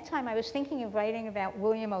 And at that time, I was thinking of writing about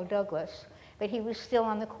William O. Douglas, but he was still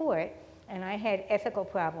on the court, and I had ethical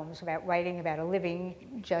problems about writing about a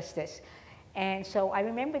living justice. And so I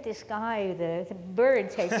remembered this guy, the bird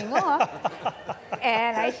taking off,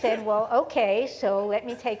 and I said, well, okay, so let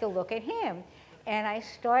me take a look at him. And I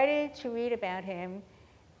started to read about him,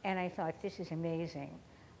 and I thought, this is amazing.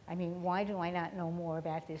 I mean, why do I not know more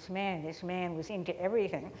about this man? This man was into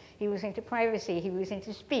everything. He was into privacy, he was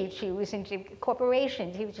into speech, he was into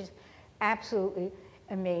corporations. He was just absolutely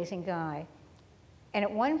amazing guy. And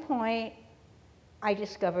at one point, I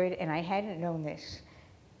discovered, and I hadn't known this,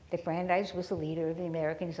 that Brandeis was the leader of the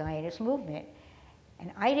American Zionist movement.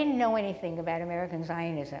 And I didn't know anything about American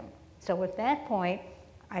Zionism. So at that point,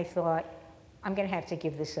 I thought, I'm going to have to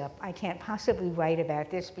give this up. I can't possibly write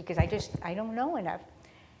about this because I don't know enough.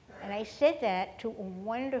 And I said that to a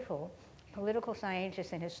wonderful political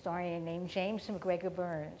scientist and historian named James McGregor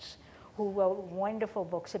Burns, who wrote wonderful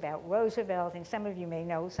books about Roosevelt, and some of you may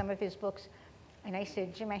know some of his books. And I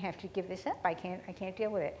said, Jim, I have to give this up. I can't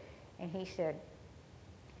deal with it. And he said,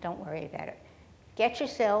 don't worry about it. Get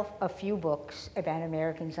yourself a few books about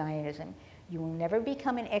American Zionism. You will never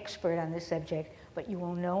become an expert on the subject, but you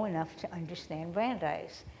will know enough to understand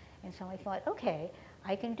Brandeis. And so I thought, okay,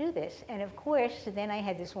 I can do this. And of course, then I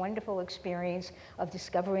had this wonderful experience of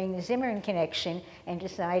discovering the Zimmerman connection and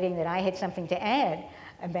deciding that I had something to add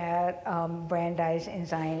about Brandeis and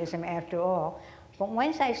Zionism after all. But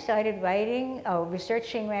once I started writing,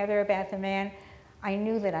 researching rather about the man, I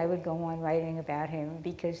knew that I would go on writing about him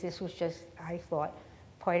because this was just, I thought,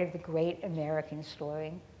 part of the great American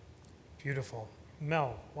story. Beautiful.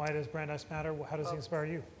 Mel, why does Brandeis matter? How does he inspire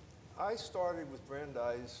you? I started with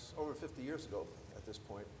Brandeis over 50 years ago at this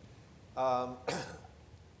point. I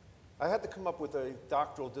had to come up with a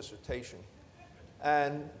doctoral dissertation,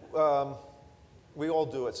 and we all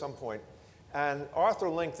do at some point. And Arthur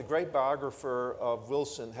Link, the great biographer of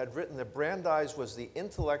Wilson, had written that Brandeis was the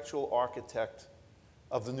intellectual architect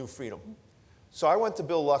of the New Freedom. So I went to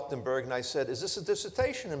Bill Leuchtenberg and I said, is this a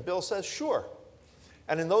dissertation? And Bill says, sure.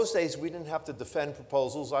 And in those days, we didn't have to defend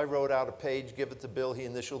proposals. I wrote out a page, give it to Bill, he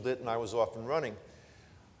initialed it, and I was off and running.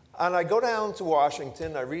 And I go down to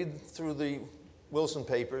Washington, I read through the Wilson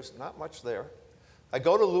papers, not much there. I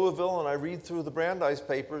go to Louisville and I read through the Brandeis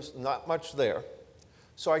papers, not much there.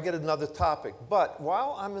 So I get another topic. But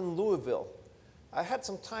while I'm in Louisville, I had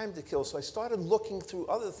some time to kill, so I started looking through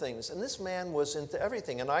other things. And this man was into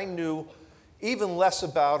everything, and I knew even less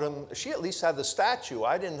about him. She at least had the statue.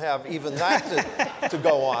 I didn't have even that to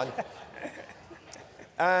go on.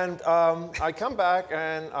 And I come back,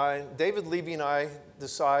 and David Levy and I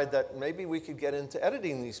decide that maybe we could get into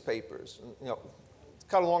editing these papers. And, you know,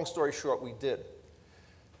 cut a long story short, we did.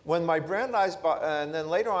 When my Brandeis, and then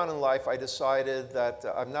later on in life, I decided that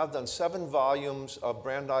I've now done 7 volumes of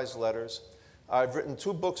Brandeis letters. I've written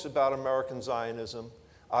 2 books about American Zionism.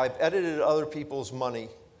 I've edited other people's money.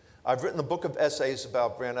 I've written a book of essays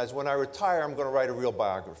about Brandeis. When I retire, I'm going to write a real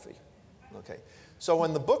biography. Okay. So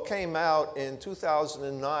when the book came out in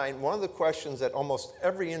 2009, one of the questions that almost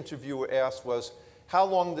every interviewer asked was, how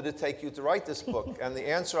long did it take you to write this book? And the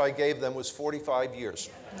answer I gave them was 45 years.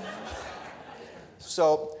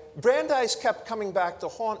 So Brandeis kept coming back to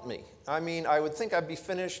haunt me. I mean, I would think I'd be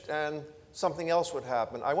finished and something else would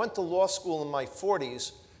happen. I went to law school in my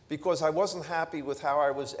 40s because I wasn't happy with how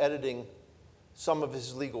I was editing some of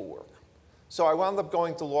his legal work. So I wound up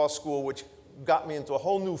going to law school, which got me into a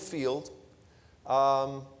whole new field.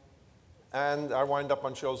 And I wind up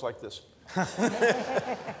on shows like this.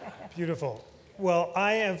 Beautiful. Well,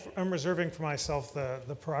 I'm reserving for myself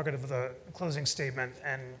the prerogative of the closing statement,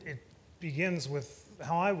 and it begins with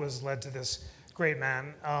how I was led to this great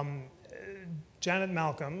man. Janet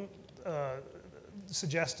Malcolm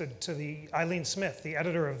suggested to the Eileen Smith, the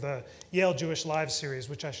editor of the Yale Jewish Lives series,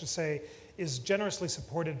 which I should say is generously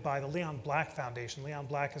supported by the Leon Black Foundation. Leon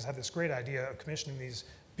Black has had this great idea of commissioning these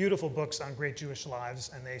beautiful books on great Jewish lives,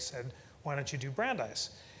 and they said, why don't you do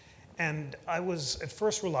Brandeis? And I was at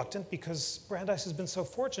first reluctant because Brandeis has been so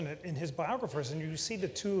fortunate in his biographers, and you see the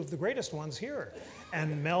 2 of the greatest ones here.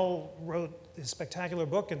 And Mel wrote his spectacular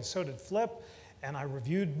book, and so did Flip. And I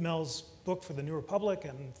reviewed Mel's book for the New Republic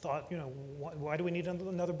and thought, you know, why do we need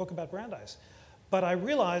another book about Brandeis? But I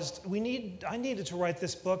realized I needed to write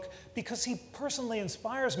this book because he personally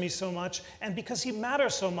inspires me so much, and because he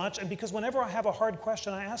matters so much, and because whenever I have a hard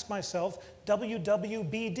question, I ask myself,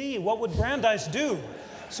 WWBD, what would Brandeis do?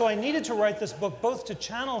 So I needed to write this book both to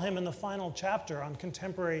channel him in the final chapter on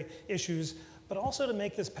contemporary issues, but also to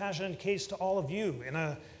make this passionate case to all of you in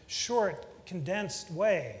a short, condensed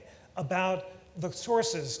way about the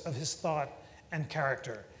sources of his thought and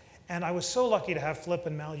character. And I was so lucky to have Flip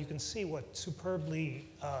and Mel. You can see what superbly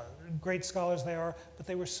great scholars they are, but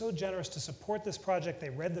they were so generous to support this project. They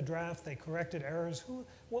read the draft, they corrected errors.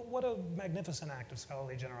 What a magnificent act of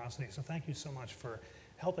scholarly generosity. So thank you so much for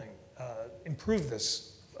helping improve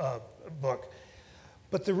this book.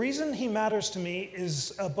 But the reason he matters to me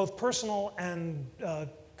is both personal and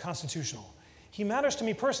constitutional. He matters to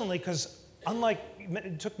me personally because unlike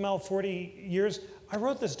it took Mel 40 years, I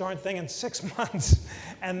wrote this darn thing in 6 months,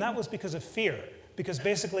 and that was because of fear. Because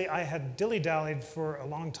basically I had dilly-dallied for a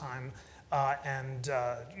long time and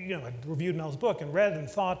had reviewed Mel's book and read and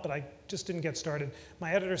thought, but I just didn't get started.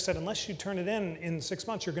 My editor said, unless you turn it in 6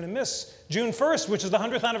 months, you're going to miss June 1st, which is the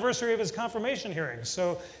 100th anniversary of his confirmation hearing.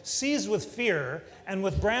 So seized with fear and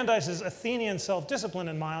with Brandeis's Athenian self-discipline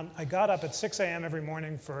in mind, I got up at 6 a.m. every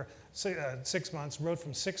morning for 6 months, wrote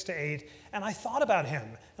from 6 to 8, and I thought about him.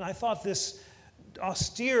 And I thought this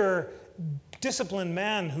austere, disciplined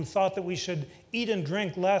man who thought that we should eat and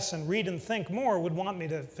drink less and read and think more would want me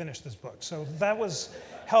to finish this book. So that was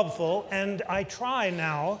helpful, and I try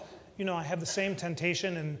now, I have the same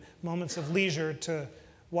temptation in moments of leisure to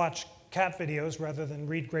watch cat videos rather than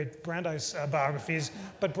read great Brandeis biographies,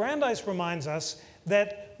 but Brandeis reminds us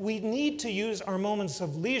that we need to use our moments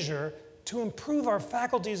of leisure to improve our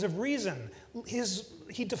faculties of reason.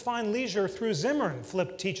 He defined leisure through Zimmern,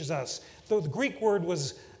 Flip teaches us. The Greek word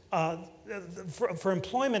was, for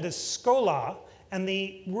employment is skola, and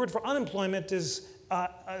the word for unemployment is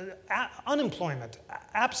unemployment.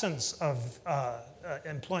 Absence of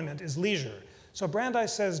employment is leisure. So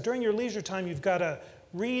Brandeis says, during your leisure time, you've got to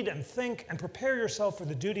read and think and prepare yourself for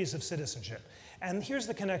the duties of citizenship. And here's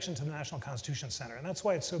the connection to the National Constitution Center. And that's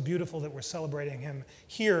why it's so beautiful that we're celebrating him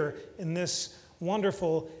here in this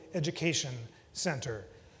wonderful education center.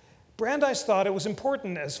 Brandeis thought it was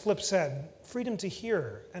important, as Flip said, freedom to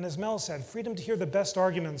hear. And as Mel said, freedom to hear the best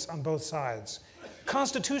arguments on both sides.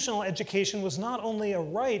 Constitutional education was not only a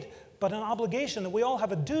right, but an obligation that we all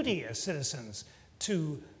have a duty as citizens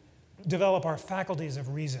to develop our faculties of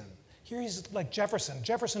reason. Here he's like Jefferson.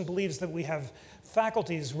 Jefferson believes that we have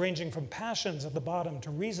faculties ranging from passions at the bottom to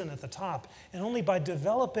reason at the top, and only by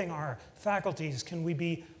developing our faculties can we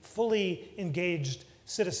be fully engaged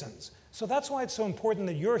citizens. So that's why it's so important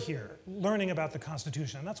that you're here learning about the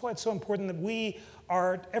Constitution. And that's why it's so important that we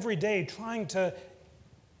are every day trying to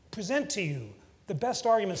present to you the best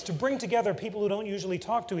arguments, to bring together people who don't usually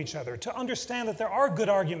talk to each other, to understand that there are good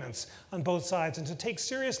arguments on both sides, and to take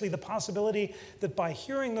seriously the possibility that by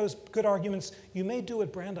hearing those good arguments, you may do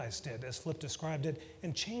what Brandeis did, as Flip described it,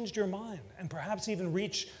 and changed your mind, and perhaps even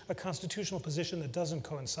reach a constitutional position that doesn't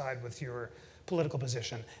coincide with your political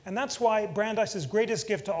position. And that's why Brandeis's greatest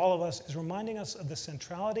gift to all of us is reminding us of the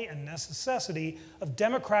centrality and necessity of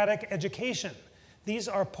democratic education. These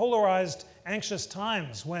are polarized, anxious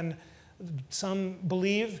times when some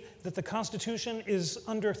believe that the Constitution is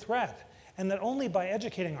under threat, and that only by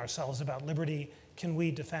educating ourselves about liberty can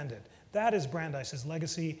we defend it. That is Brandeis's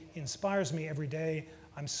legacy. He inspires me every day.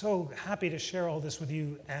 I'm so happy to share all this with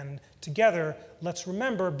you, and together, let's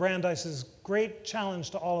remember Brandeis's great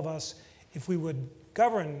challenge to all of us. If we would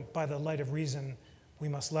govern by the light of reason, we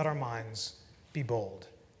must let our minds be bold.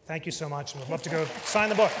 Thank you so much, and we'd love to go sign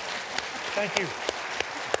the book. Thank you.